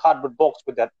through a cardboard box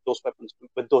with those weapons,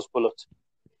 with those bullets.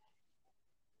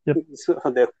 Yep. So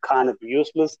they're kind of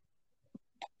useless.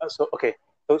 So okay,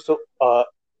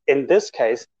 in this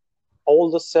case, all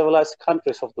the civilized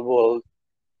countries of the world,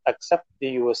 except the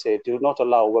USA, do not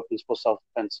allow weapons for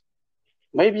self-defense.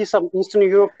 Maybe some Eastern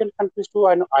European countries do.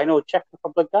 I know Czech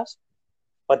Republic does,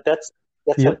 but that's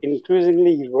Yep. an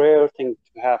increasingly rare thing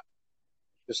to have,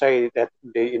 to say that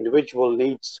the individual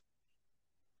needs,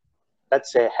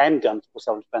 let's say, handguns for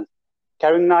self-defense.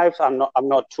 Carrying knives, I'm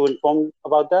not too informed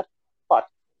about that. But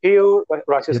here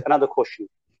rises another question.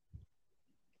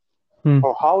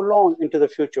 For how long into the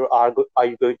future are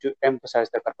you going to emphasize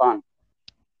the Karpan?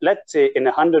 Let's say in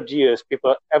 100 years,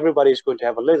 everybody is going to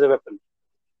have a laser weapon.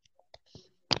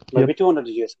 Maybe 200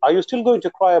 years. Are you still going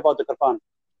to cry about the Karpan?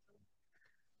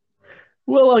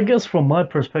 Well, I guess from my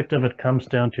perspective, it comes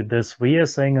down to this. We are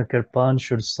saying a Kirpan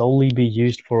should solely be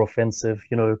used for offensive,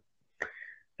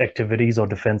 activities or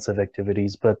defensive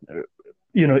activities. But,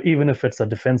 even if it's a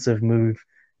defensive move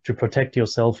to protect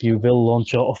yourself, you will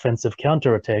launch your offensive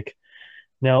counterattack.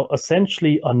 Now,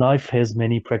 essentially, a knife has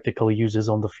many practical uses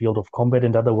on the field of combat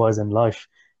and otherwise in life.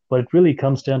 But it really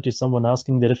comes down to someone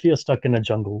asking that if you're stuck in a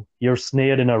jungle, you're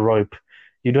snared in a rope,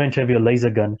 you don't have your laser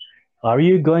gun, are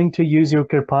you going to use your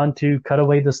kirpan to cut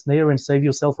away the snare and save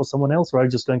yourself or someone else? Or are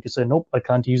you just going to say, nope, I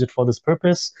can't use it for this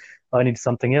purpose. I need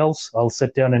something else. I'll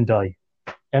sit down and die.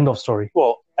 End of story.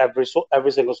 Well, every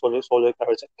single soldier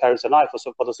carries a knife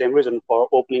for the same reason, for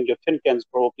opening your tin cans,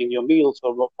 for opening your meals,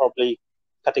 or probably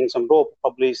cutting some rope,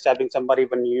 probably stabbing somebody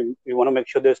when you want to make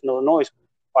sure there's no noise,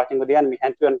 fighting with the enemy,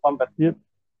 hand-to-hand combat. Yep.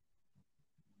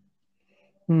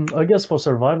 I guess for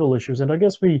survival issues, and I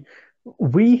guess we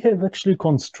have actually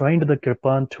constrained the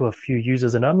kirpan to a few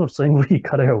uses, and I'm not saying we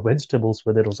cut our vegetables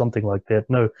with it or something like that.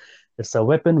 No, it's a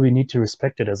weapon. We need to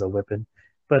respect it as a weapon.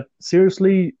 But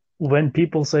seriously, when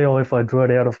people say, "Oh, if I draw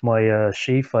it out of my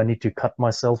sheath, I need to cut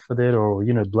myself with it," or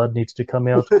blood needs to come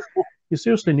out, you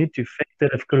seriously need to think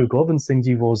that if Guru Gobind Singh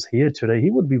Ji was here today,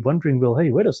 he would be wondering, "Well,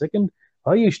 hey, wait a second,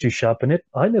 I used to sharpen it.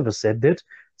 I never said that."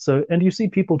 So, and you see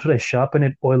people today sharpen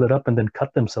it, oil it up, and then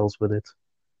cut themselves with it.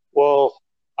 Well,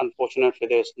 unfortunately,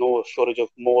 there's no shortage of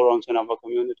morons in our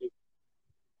community.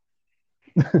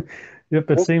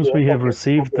 Yep, it seems we have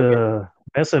received the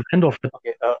massive end of it.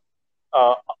 Okay,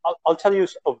 I'll tell you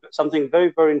something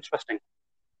very, very interesting.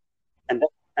 And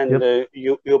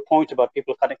your point about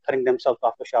people cutting themselves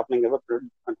after sharpening a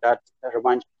weapon, that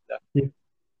reminds me of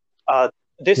that.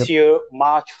 This year,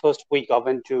 March 1st week, I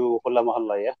went to Holla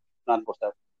Mohalla,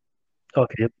 Nagpur.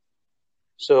 Okay.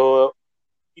 So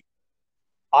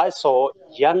I saw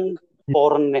young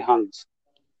foreign Nihangs.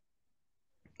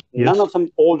 None of them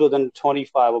older than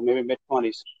 25 or maybe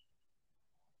mid-20s,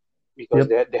 because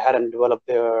they hadn't developed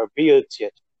their beards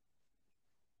yet.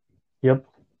 Yep.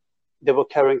 They were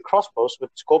carrying crossbows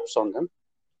with scopes on them,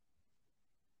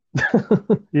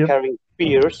 carrying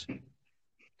spears,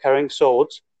 carrying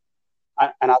swords,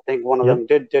 and I think one of them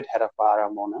did have a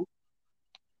firearm on him.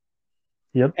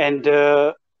 Yep.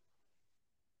 And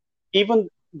even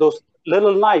those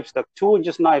little knives, the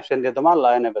 2-inch knives and the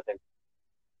damala and everything.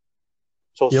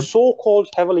 So so-called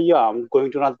heavily armed,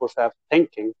 going to Nagpur Sahib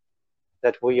thinking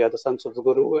that we are the sons of the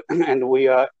Guru and we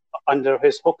are under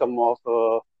his hukam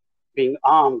of being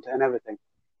armed and everything.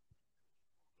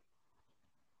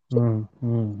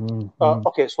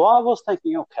 Okay, so I was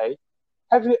thinking, okay,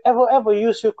 have you ever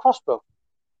used your crossbow?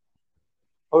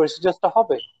 Or is it just a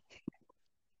hobby?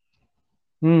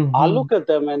 I look at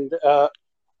them and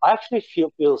I actually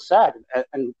feel sad,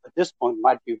 and at this point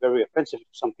might be very offensive to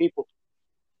some people.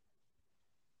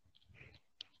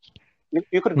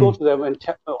 You could go to them and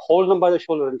hold them by the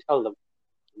shoulder and tell them,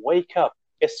 wake up,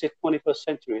 it's the 21st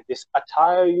century. This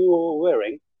attire you are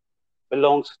wearing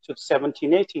belongs to the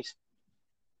 1780s.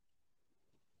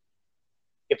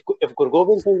 If Guru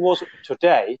Gobind Singh was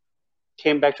today,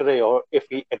 came back today, or if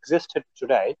he existed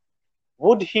today,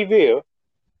 would he wear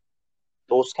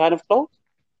those kind of clothes?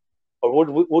 Or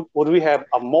would we have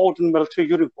a modern military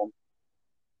uniform?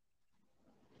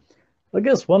 I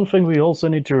guess one thing we also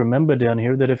need to remember down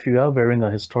here, that if you are wearing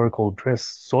a historical dress,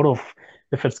 sort of,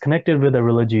 if it's connected with a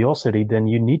religiosity, then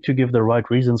you need to give the right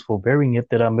reasons for wearing it,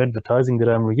 that I'm advertising that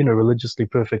I'm, religiously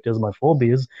perfect as my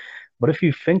forebears. But if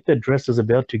you think that dress is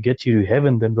about to get you to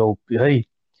heaven, then, well, hey,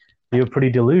 you're pretty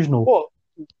delusional. Well,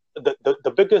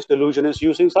 the biggest delusion is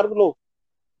using sarvalo.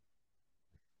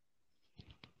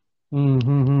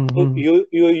 Mm-hmm.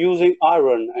 You're using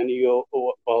iron and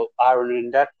iron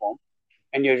in that form,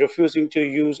 and you're refusing to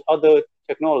use other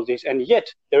technologies, and yet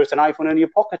there is an iPhone in your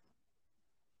pocket.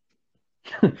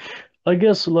 I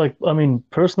guess, like, I mean,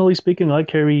 personally speaking, I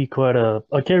carry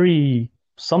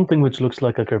something which looks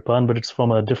like a kirpan, but it's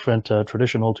from a different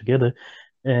tradition altogether.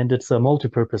 And it's a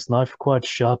multi-purpose knife, quite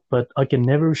sharp, but I can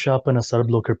never sharpen a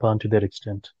Sarblo kirpan to that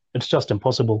extent. It's just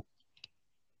impossible.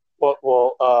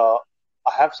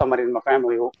 I have somebody in my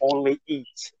family who only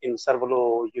eats in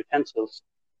servalo utensils,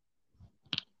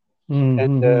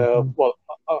 and Mm-hmm.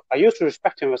 I used to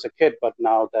respect him as a kid, but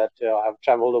now that I have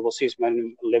traveled overseas,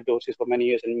 lived overseas for many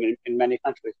years in many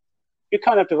countries, you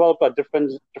kind of develop a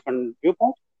different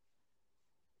viewpoint.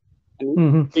 And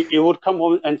Mm-hmm. you would come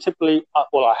home and simply,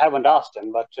 I haven't asked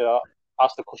him, but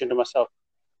ask the question to myself: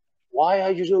 why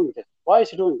are you doing this? Why is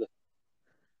he doing this?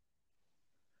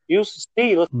 Use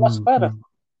steel; it's much better. Mm-hmm.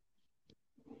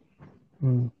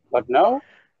 Mm. But no,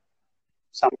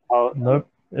 somehow, Nope,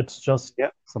 it's just yeah,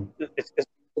 some. it's it's,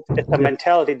 it's a Yep.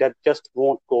 mentality that just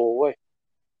won't go away.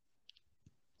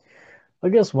 I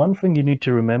guess one thing you need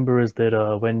to remember is that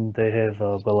when they have,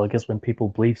 well, I guess when people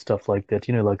believe stuff like that,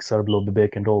 like Sarblo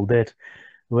Bibek and all that,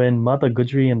 when Mata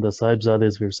Gujri and the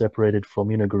Sahibzades were separated from,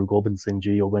 Guru Gobind Singh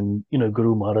Ji, or when,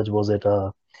 Guru Maharaj was at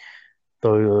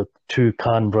the two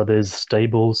Khan brothers'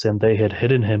 stables and they had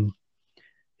hidden him,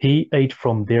 he ate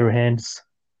from their hands.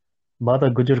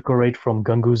 Mata Gujar ate from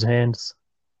Gangu's hands.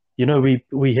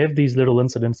 We have these little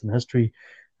incidents in history.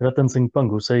 Ratan Singh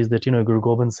Pangu says that, Guru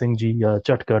Gobind Singh Ji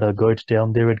chatkar a goat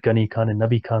down there at Ghani Khan and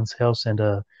Nabi Khan's house and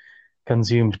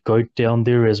consumed goat down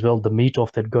there as well, the meat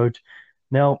of that goat.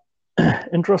 Now,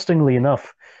 interestingly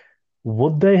enough,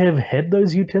 would they have had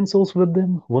those utensils with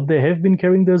them? Would they have been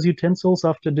carrying those utensils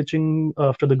after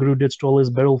the Guru ditched all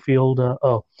his battlefield,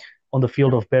 on the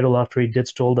field of battle after he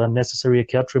ditched all the unnecessary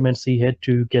accoutrements he had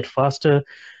to get faster?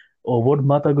 Or would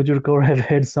Mata Gujur Kaur have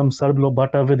had some Sarblo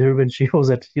Bata with her when she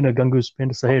was at, Gangu's Pind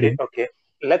Okay, Saheri? okay.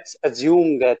 Let's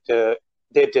assume that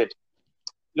they did.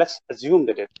 Let's assume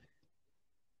they did.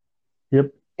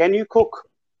 Yep. Can you cook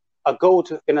a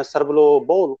goat in a servalo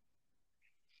bowl?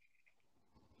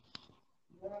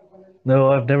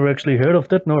 No, I've never actually heard of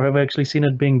that, nor have I actually seen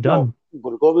it being No. done.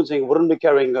 Guru Gobind Singh wouldn't be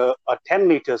carrying a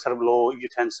 10-liter servalo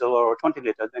utensil or a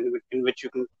 20-liter in which you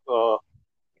can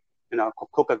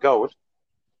cook a goat.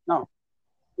 No,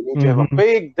 you need to have a Mm-hmm.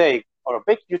 big deg or a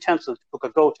big utensil to cook a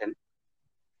goat in.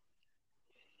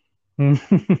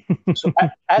 So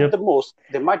at the Yep. most,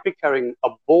 they might be carrying a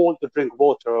bowl to drink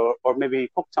water or maybe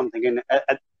cook something in.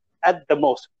 At the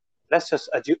most, let's just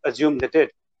assume they did.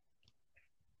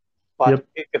 But Yep.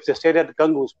 if they stayed at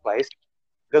Gangu's place,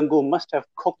 Gangu must have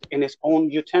cooked in his own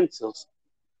utensils.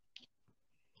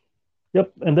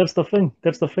 Yep. And that's the thing.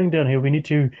 That's the thing down here. We need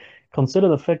to consider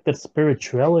the fact that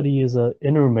spirituality is a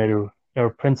inner matter, our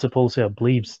principles, our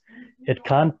beliefs. It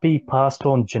can't be passed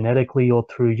on genetically or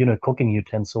through, cooking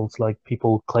utensils like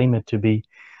people claim it to be.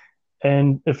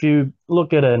 And if you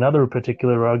look at another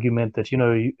particular argument that,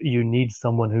 you need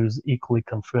someone who's equally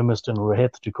conformist and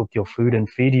rehet to cook your food and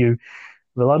feed you,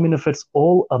 well, I mean, if it's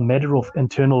all a matter of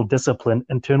internal discipline,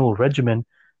 internal regimen,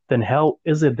 then how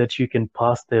is it that you can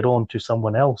pass that on to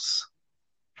someone else?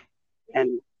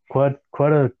 And Quite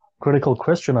a critical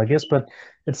question, I guess, but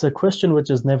it's a question which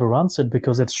is never answered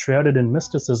because it's shrouded in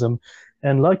mysticism.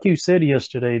 And like you said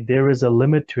yesterday, there is a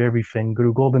limit to everything.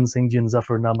 Guru Gobind Singh Ji in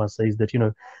Zafarnama says that,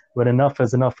 when enough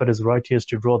is enough, it is righteous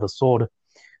to draw the sword.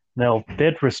 Now,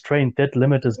 that restraint, that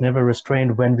limit is never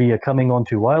restrained when we are coming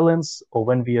onto violence or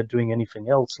when we are doing anything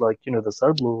else, like, the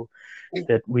Sarblu,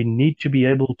 that we need to be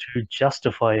able to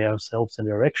justify ourselves and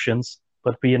our actions,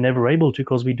 but we are never able to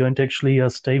because we don't actually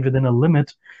stay within a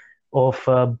limit of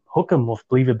hukam, of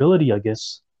believability, I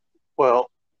guess. well,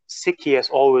 Sikhi has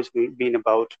always been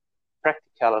about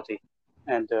practicality,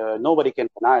 and nobody can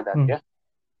deny that. Mm. Yeah.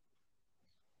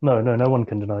 No, no, no one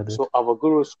can deny that. So our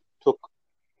gurus took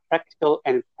practical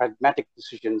and pragmatic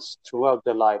decisions throughout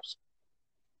their lives.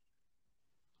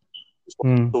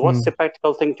 So what's the Mm.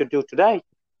 practical thing to do today?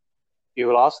 You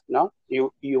will ask. No,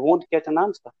 you won't get an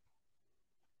answer.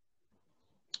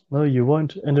 No, you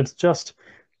won't. And it's just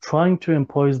trying to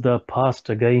impose the past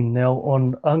again. Now,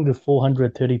 on Ang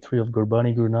 433 of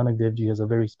Gurbani, Guru Nanak Dev Ji has a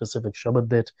very specific Shabad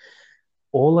that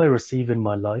all I receive in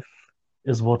my life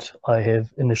is what I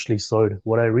have initially sowed.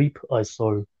 What I reap, I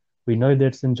sow. We know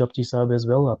that's in Japji Sahib as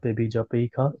well, Ape Bi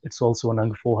Jape Ka. It's also in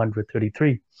Ang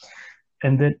 433.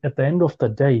 And then at the end of the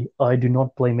day, I do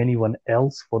not blame anyone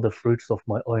else for the fruits of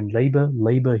my own labor.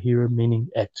 Labor here meaning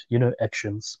act,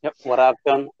 actions. Yep. What I've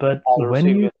done, But I'll when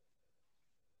receive you it.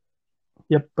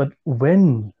 Yep, but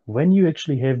when you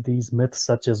actually have these myths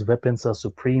such as weapons are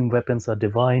supreme, weapons are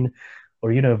divine, or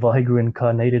Vaheguru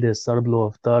incarnated as Sarablo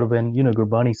Avatar, when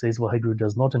Gurbani says Vaheguru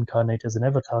does not incarnate as an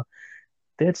avatar,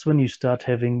 that's when you start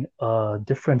having a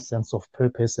different sense of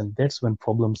purpose, and that's when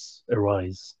problems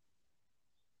arise.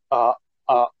 Uh,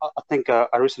 I think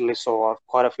I recently saw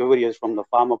quite a few videos from the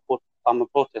farmer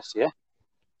protests, yeah,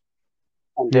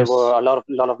 and there were Yes. a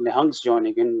lot of Nihangs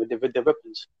joining in with the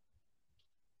weapons,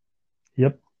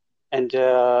 Yep. and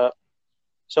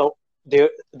so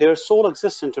their sole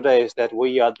existence today is that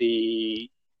we are the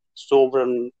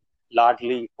sovereign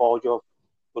Ladli Fauj of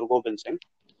Guru Gobind Singh,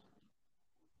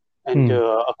 and Hmm.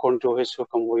 according to his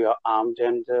hukam, we are armed,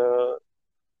 and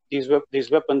these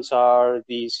weapons are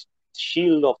the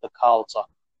shield of the Khalsa,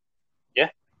 yeah,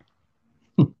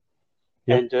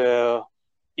 Yep. and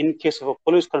in case of a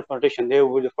police confrontation, they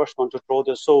will be the first one to throw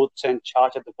their swords and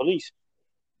charge at the police,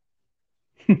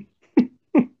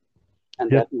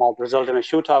 and that Yep. might result in a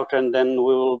shootout, and then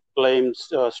we will blame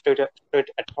straight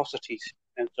atrocities,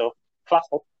 and so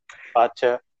classic. But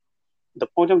the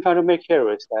point I'm trying to make here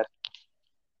is that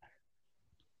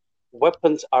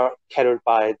weapons are carried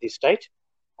by the state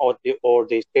or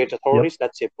the state Yep. authorities,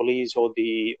 let's say police or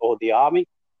the army,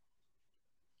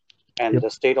 and Yep. the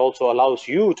state also allows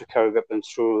you to carry weapons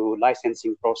through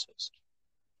licensing process.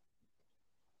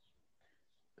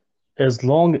 As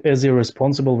long as you're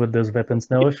responsible with those weapons.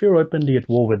 Now, if you're openly at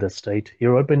war with the state,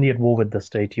 you're openly at war with the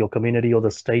state, your community or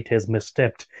the state has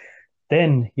misstepped,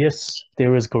 then yes,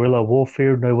 there is guerrilla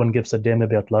warfare. No one gives a damn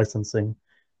about licensing.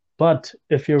 But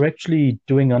if you're actually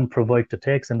doing unprovoked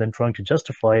attacks and then trying to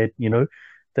justify it,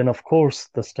 then of course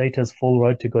the state has full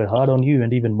right to go hard on you,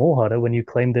 and even more harder when you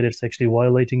claim that it's actually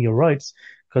violating your rights,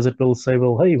 because it will say,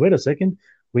 well, hey, wait a second,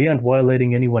 we aren't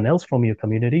violating anyone else from your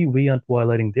community, we aren't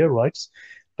violating their rights,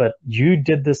 but you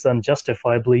did this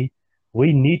unjustifiably.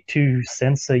 We need to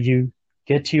censor you,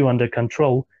 get you under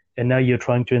control, and now you're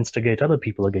trying to instigate other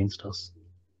people against us.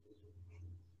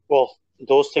 Well,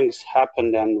 those things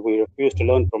happen, and we refuse to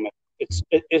learn from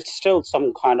it. It's still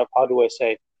some kind of, how do I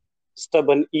say,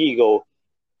 stubborn ego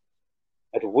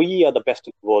that we are the best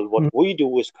in the world. What we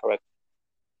do is correct.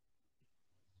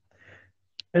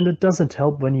 And it doesn't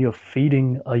help when you're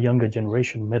feeding a younger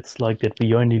generation myths like that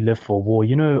we only live for war.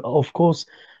 Of course,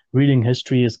 reading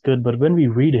history is good, but when we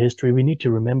read history, we need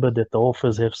to remember that the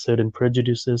authors have certain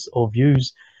prejudices or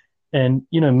views. And,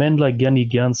 men like Gyani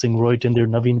Gyan Singh wrote in their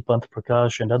Naveen Panth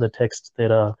Prakash and other texts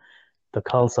that the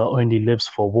Khalsa only lives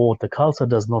for war. The Khalsa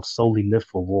does not solely live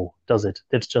for war, does it?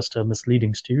 That's just a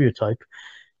misleading stereotype.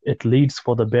 It leads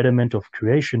for the betterment of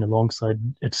creation alongside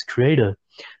its creator.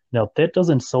 Now, that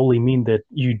doesn't solely mean that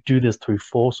you do this through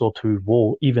force or through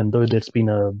war, even though that's been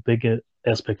a bigger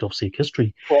aspect of Sikh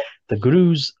history. Well, The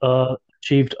Gurus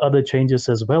achieved other changes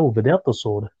as well without the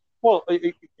sword. well,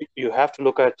 you have to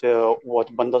look at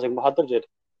what Banda Singh Bahadur did.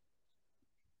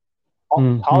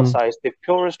 Mm, mm, Khalsa is the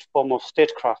purest form of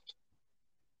statecraft.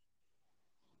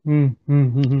 mm,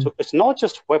 mm, mm, mm, So it's not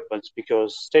just weapons,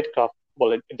 because statecraft,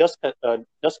 well, it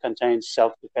does contain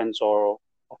self-defense or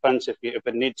offense if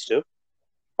it needs to,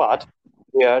 but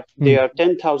there mm, are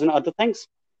 10,000 other things.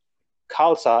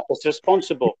 Khalsa is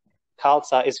responsible.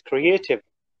 Khalsa is creative.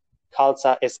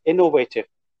 Khalsa is innovative.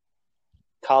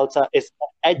 Khalsa is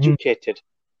mm, educated.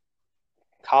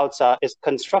 Khalsa is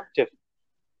constructive.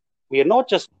 We are not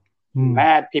just mm,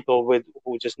 mad people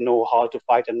who just know how to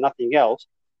fight and nothing else.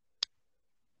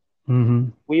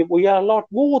 mm. We are a lot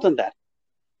more than that.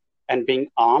 And being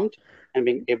armed and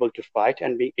being able to fight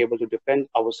and being able to defend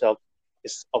ourselves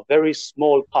is a very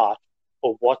small part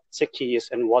of what Sikhi is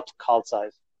and what Khalsa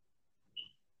is.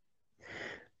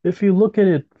 If you look at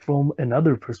it from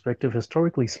another perspective,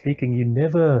 historically speaking, you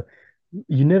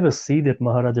never see that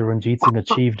Maharaja Ranjit Singh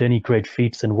achieved any great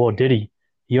feats in war, did he?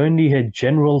 He only had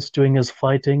generals doing his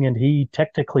fighting, and he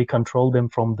tactically controlled them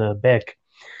from the back,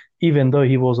 even though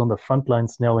he was on the front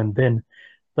lines now and then.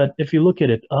 But if you look at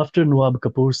it, after Nawab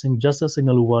Kapoor Singh, Jassa Singh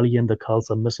Aluwali, and the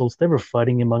Khalsa missiles, they were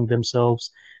fighting among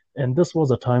themselves. And this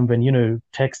was a time when,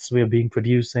 texts were being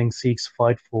produced saying Sikhs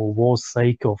fight for war's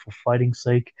sake or for fighting's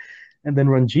sake. And then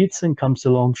Ranjit Singh comes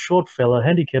along, short fella,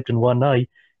 handicapped in one eye,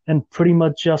 and pretty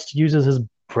much just uses his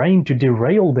brain to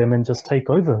derail them and just take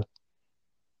over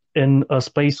in a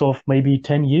space of maybe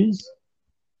 10 years.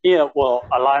 Yeah, well,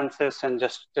 alliances and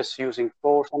just using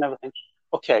force and everything.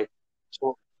 Okay,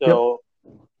 so Yep. so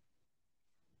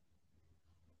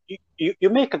you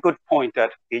make a good point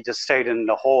that he just stayed in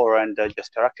Lahore and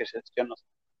just directed his generals.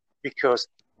 Because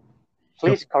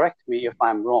Yep. please correct me if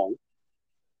I'm wrong.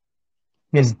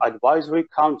 His Hmm. advisory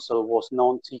council was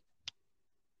non-Sikh.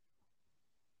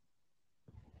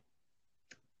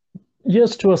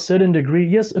 Yes, to a certain degree.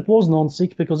 Yes, it was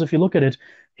non-Sikh because if you look at it,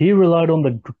 he relied on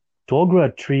the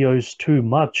Dogra trios too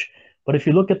much. But if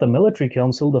you look at the military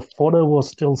council, the fodder was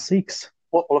still Sikhs.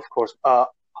 Well, of course.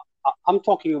 I'm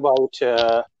talking about,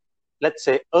 let's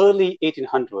say, early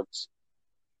 1800s.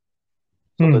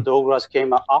 So the Hmm. Dogras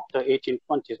came after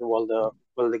 1820s.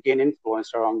 Well, they gained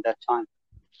influence around that time.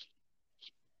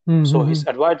 So his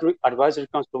Mm-hmm. advisory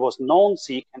council was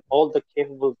non-Sikh, and all the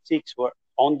capable Sikhs were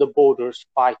on the borders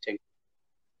fighting.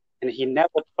 And he never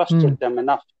Hmm. trusted them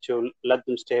enough to let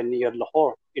them stay near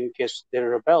Lahore in case they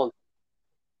rebelled.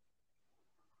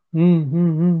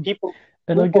 Mm-hmm. People,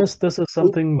 And I people, guess this is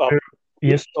something where,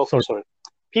 yes, okay, sorry. sorry.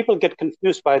 People get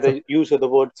confused by So, the use of the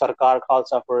word Sarkar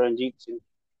Khalsa for Ranjit Singh.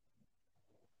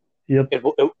 yep.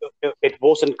 It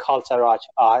wasn't Khalsa Raj.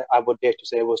 I would dare to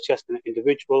say it was just an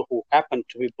individual who happened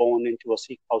to be born into a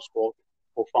Sikh household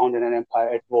who founded an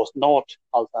empire. It was not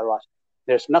Khalsa Raj.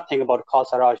 There's nothing about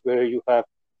Khalsa Raj where you have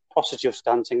prostitutes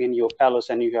dancing in your palace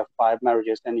and you have 5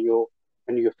 marriages and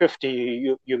when you're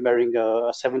 50, you're marrying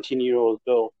a 17-year-old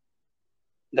girl.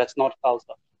 That's not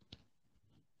Khalsa.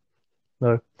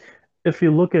 No. If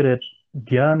you look at it,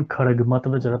 Gyan Kharag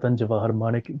Matavaj Ratan Jawahar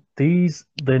Manik, the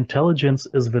intelligence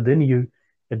is within you.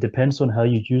 It depends on how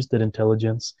you use that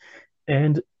intelligence.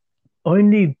 And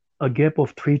only a gap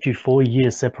of 3 to 4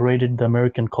 years separated the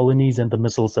American colonies and the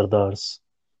missile sardars,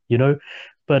 you know?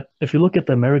 But if you look at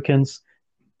the Americans,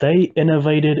 they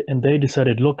innovated and they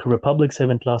decided, look, republics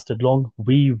haven't lasted long.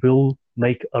 We will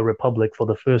make a republic for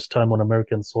the first time on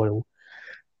American soil.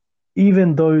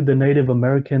 Even though the Native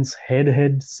Americans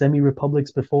had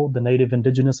semi-republics before, the Native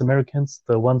Indigenous Americans,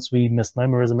 the ones we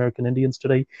misnomer as American Indians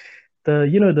today,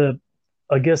 the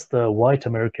I guess the white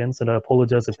Americans, and I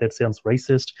apologize if that sounds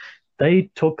racist, they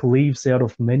took leaves out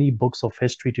of many books of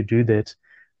history to do that.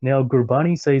 Now,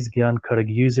 Gurbani says Gyan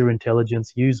Karag, use your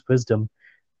intelligence, use wisdom.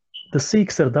 The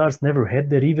Sikh Sardars never had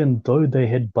that, even though they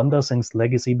had Banda Singh's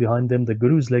legacy behind them, the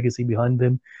Guru's legacy behind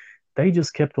them. They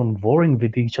just kept on warring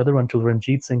with each other until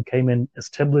Ranjit Singh came and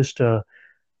established a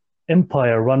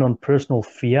empire run on personal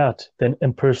fiat, then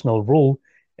impersonal rule.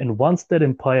 And once that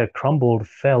empire crumbled,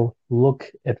 fell, look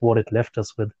at what it left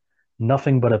us with.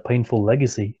 Nothing but a painful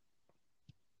legacy.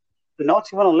 Not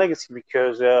even a legacy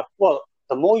because, well,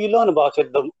 the more you learn about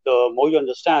it, the more you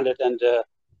understand it, and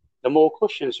the more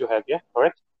questions you have. Yeah,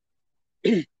 correct.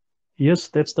 Yes,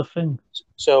 that's the thing.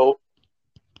 So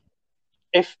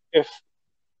if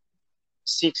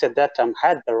Sikhs at that time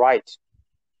had the right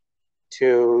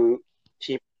to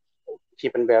keep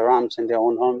and bear arms in their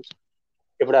own homes,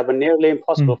 it would have been nearly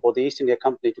impossible Mm. for the East India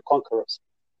Company to conquer us.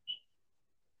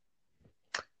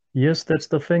 Yes, that's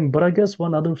the thing. But I guess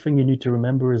one other thing you need to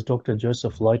remember is Dr.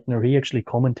 Joseph Leitner. He actually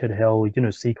commented how,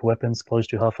 Sikh weapons, close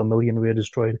to 500,000 were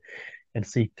destroyed, and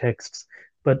Sikh texts.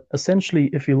 But essentially,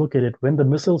 if you look at it, when the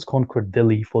missiles conquered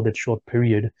Delhi for that short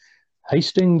period,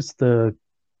 Hastings, the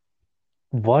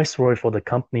viceroy for the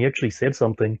company, actually said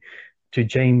something to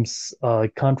James. I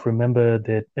can't remember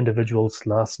that individual's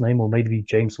last name, or maybe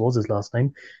James was his last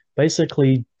name.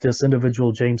 Basically, this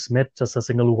individual, James, met Jassa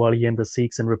Singh Aluwali and the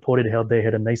Sikhs and reported how they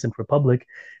had a nascent republic.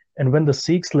 And when the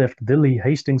Sikhs left Delhi,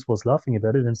 Hastings was laughing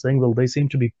about it and saying, well, they seem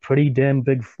to be pretty damn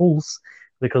big fools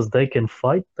because they can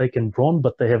fight, they can brawn,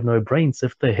 but they have no brains.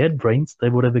 If they had brains, they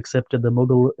would have accepted the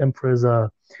Mughal emperor's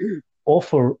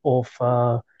offer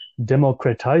of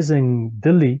democratizing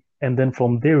Delhi, and then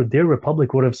from there, their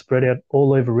republic would have spread out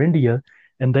all over India,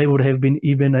 and they would have been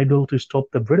even able to stop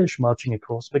the British marching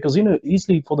across. Because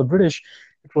easily for the British,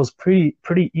 it was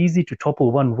pretty easy to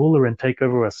topple one ruler and take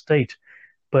over a state.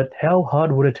 But how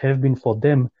hard would it have been for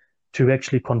them to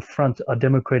actually confront a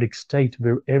democratic state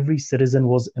where every citizen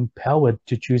was empowered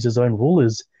to choose his own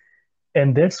rulers?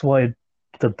 And that's why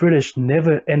the British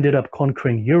never ended up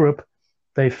conquering Europe.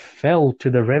 They fell to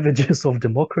the ravages of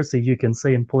democracy, you can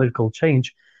say, and political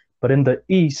change. But in the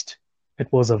East,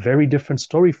 it was a very different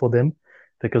story for them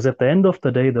because at the end of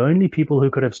the day, the only people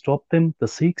who could have stopped them, the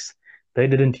Sikhs, they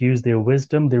didn't use their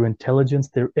wisdom, their intelligence,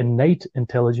 their innate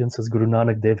intelligence as Guru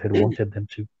Nanak Dev had wanted them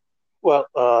to. Well,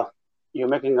 you're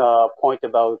making a point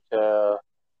about,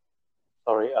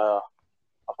 sorry, I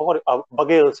forgot,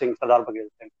 Baghel Singh, Sardar Baghel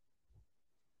Singh,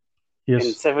 in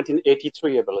Yes,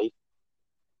 1783, I believe.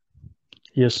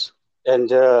 yes, And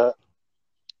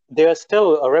there are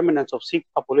still remnants of Sikh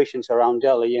populations around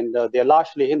Delhi, and they're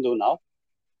largely Hindu now.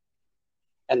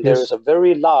 And there is yes. a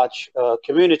very large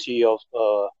community of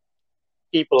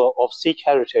people of Sikh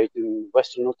heritage in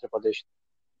Western Uttar Pradesh.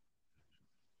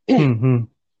 Mm-hmm.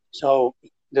 So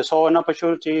they saw an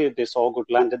opportunity, they saw good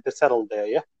land, and they settled there.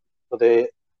 Yeah, so they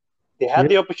had Yep.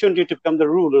 the opportunity to become the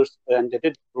rulers, and they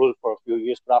did rule for a few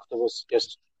years, but afterwards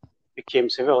just became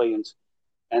civilians.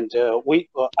 And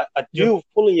I do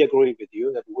fully agree with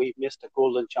you that we missed a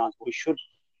golden chance. We should,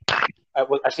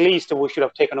 well, at least we should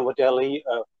have taken over Delhi,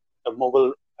 the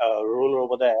Mughal ruler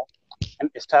over there, and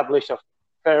established a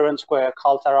fair and square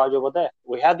Khalsa Raj over there.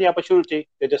 We had the opportunity,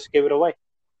 they just gave it away.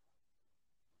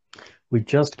 We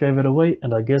just gave it away,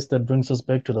 and I guess that brings us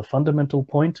back to the fundamental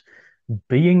point.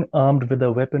 Being armed with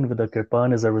a weapon, with a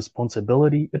kirpan, is a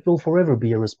responsibility. It will forever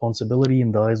be a responsibility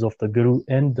in the eyes of the Guru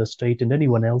and the state and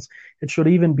anyone else. It should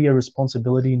even be a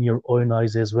responsibility in your own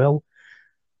eyes as well.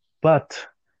 But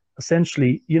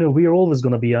essentially, we are always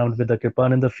going to be armed with a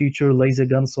kirpan in the future, laser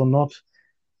guns or not.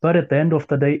 But at the end of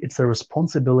the day, it's a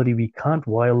responsibility we can't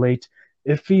violate.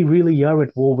 If we really are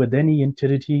at war with any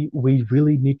entity, we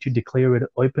really need to declare it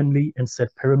openly and set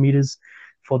parameters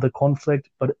for the conflict.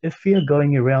 But if we are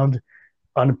going around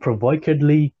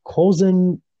unprovokedly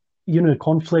causing,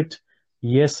 conflict,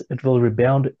 yes, it will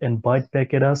rebound and bite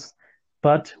back at us.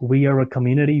 But we are a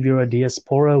community, we are a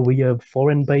diaspora, we are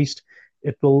foreign-based.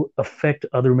 It will affect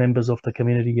other members of the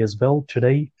community as well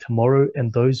today, tomorrow,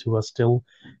 and those who are still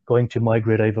going to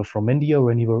migrate over from India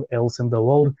or anywhere else in the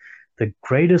world. The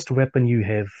greatest weapon you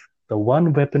have, the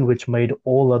one weapon which made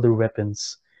all other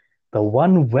weapons, the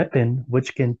one weapon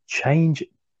which can change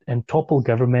and topple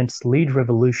governments, lead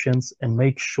revolutions, and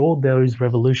make sure those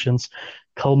revolutions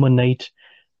culminate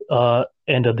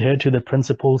and adhere to the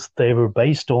principles they were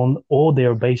based on, or they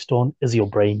are based on, is your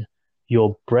brain.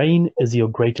 Your brain is your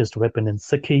greatest weapon in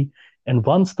Sikhi, and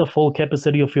once the full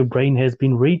capacity of your brain has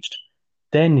been reached,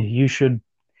 then you should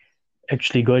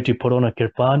actually go to put on a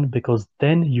kirpan, because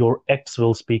then your acts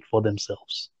will speak for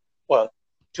themselves. Well,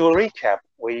 to recap,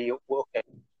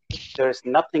 there is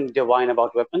nothing divine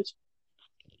about weapons.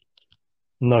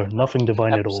 No, nothing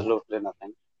divine at all. Absolutely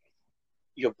nothing.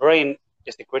 Your brain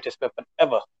is the greatest weapon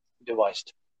ever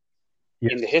devised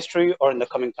in the history or in the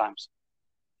coming times,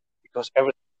 because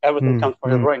everything comes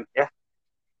from your brain. Yeah.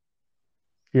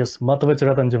 Yes,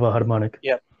 Matavacharatan Java harmonic.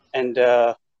 Yeah, and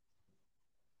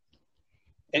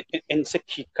in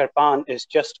Sikhi, kirpan is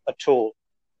just a tool,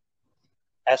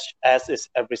 as is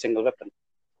every single weapon.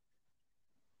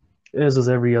 As is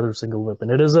every other single weapon.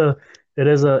 It is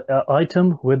a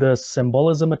item with a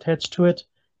symbolism attached to it,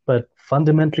 but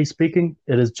fundamentally speaking,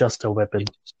 it is just a weapon.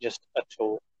 It's just a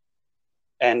tool.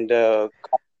 And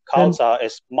Khalsa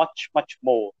is much, much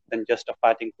more than just a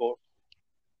fighting force.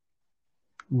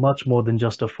 Much more than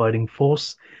just a fighting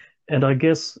force. And I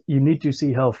guess you need to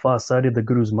see how far-sighted the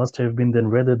Gurus must have been then,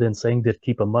 rather than saying that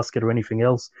keep a musket or anything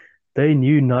else. They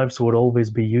knew knives would always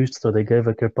be used, so they gave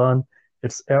a kirpan.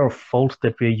 It's our fault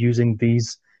that we're using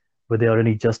these without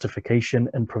any justification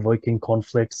and provoking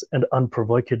conflicts and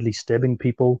unprovokedly stabbing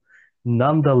people.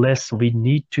 Nonetheless, we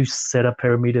need to set up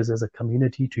parameters as a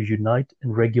community to unite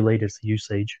and regulate its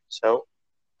usage. So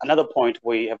another point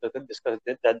we have to discuss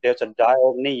is that there's a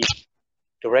dire need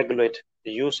to regulate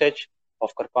the usage of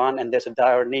kirpan, and there's a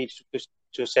dire need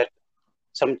to set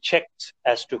some checks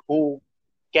as to who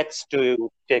gets to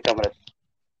take Amrit.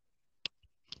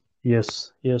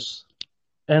 Yes, yes.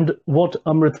 And what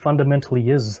Amrit fundamentally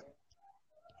is.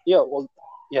 Yeah, well,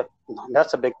 yeah,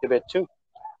 that's a big debate too.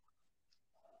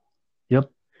 Yep.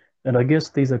 And I guess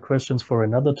these are questions for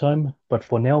another time. But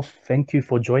for now, thank you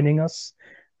for joining us.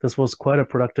 This was quite a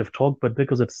productive talk, but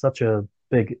because it's such a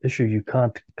big issue, you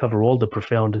can't cover all the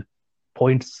profound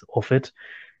points of it.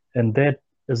 And that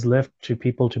is left to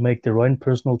people to make their own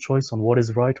personal choice on what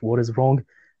is right, what is wrong.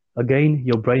 Again,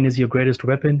 your brain is your greatest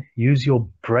weapon. Use your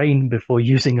brain before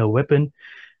using a weapon.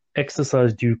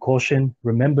 Exercise due caution.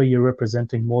 Remember, you're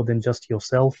representing more than just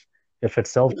yourself. If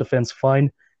it's self-defense,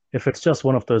 fine. If it's just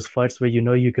one of those fights where you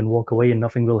know you can walk away and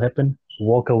nothing will happen,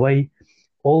 walk away.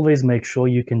 Always make sure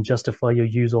you can justify your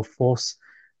use of force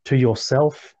to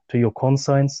yourself, to your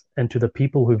conscience, and to the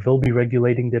people who will be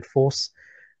regulating that force.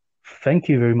 Thank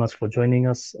you very much for joining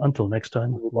us. Until next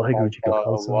time. Waheguru Ji Ka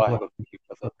Khalsa.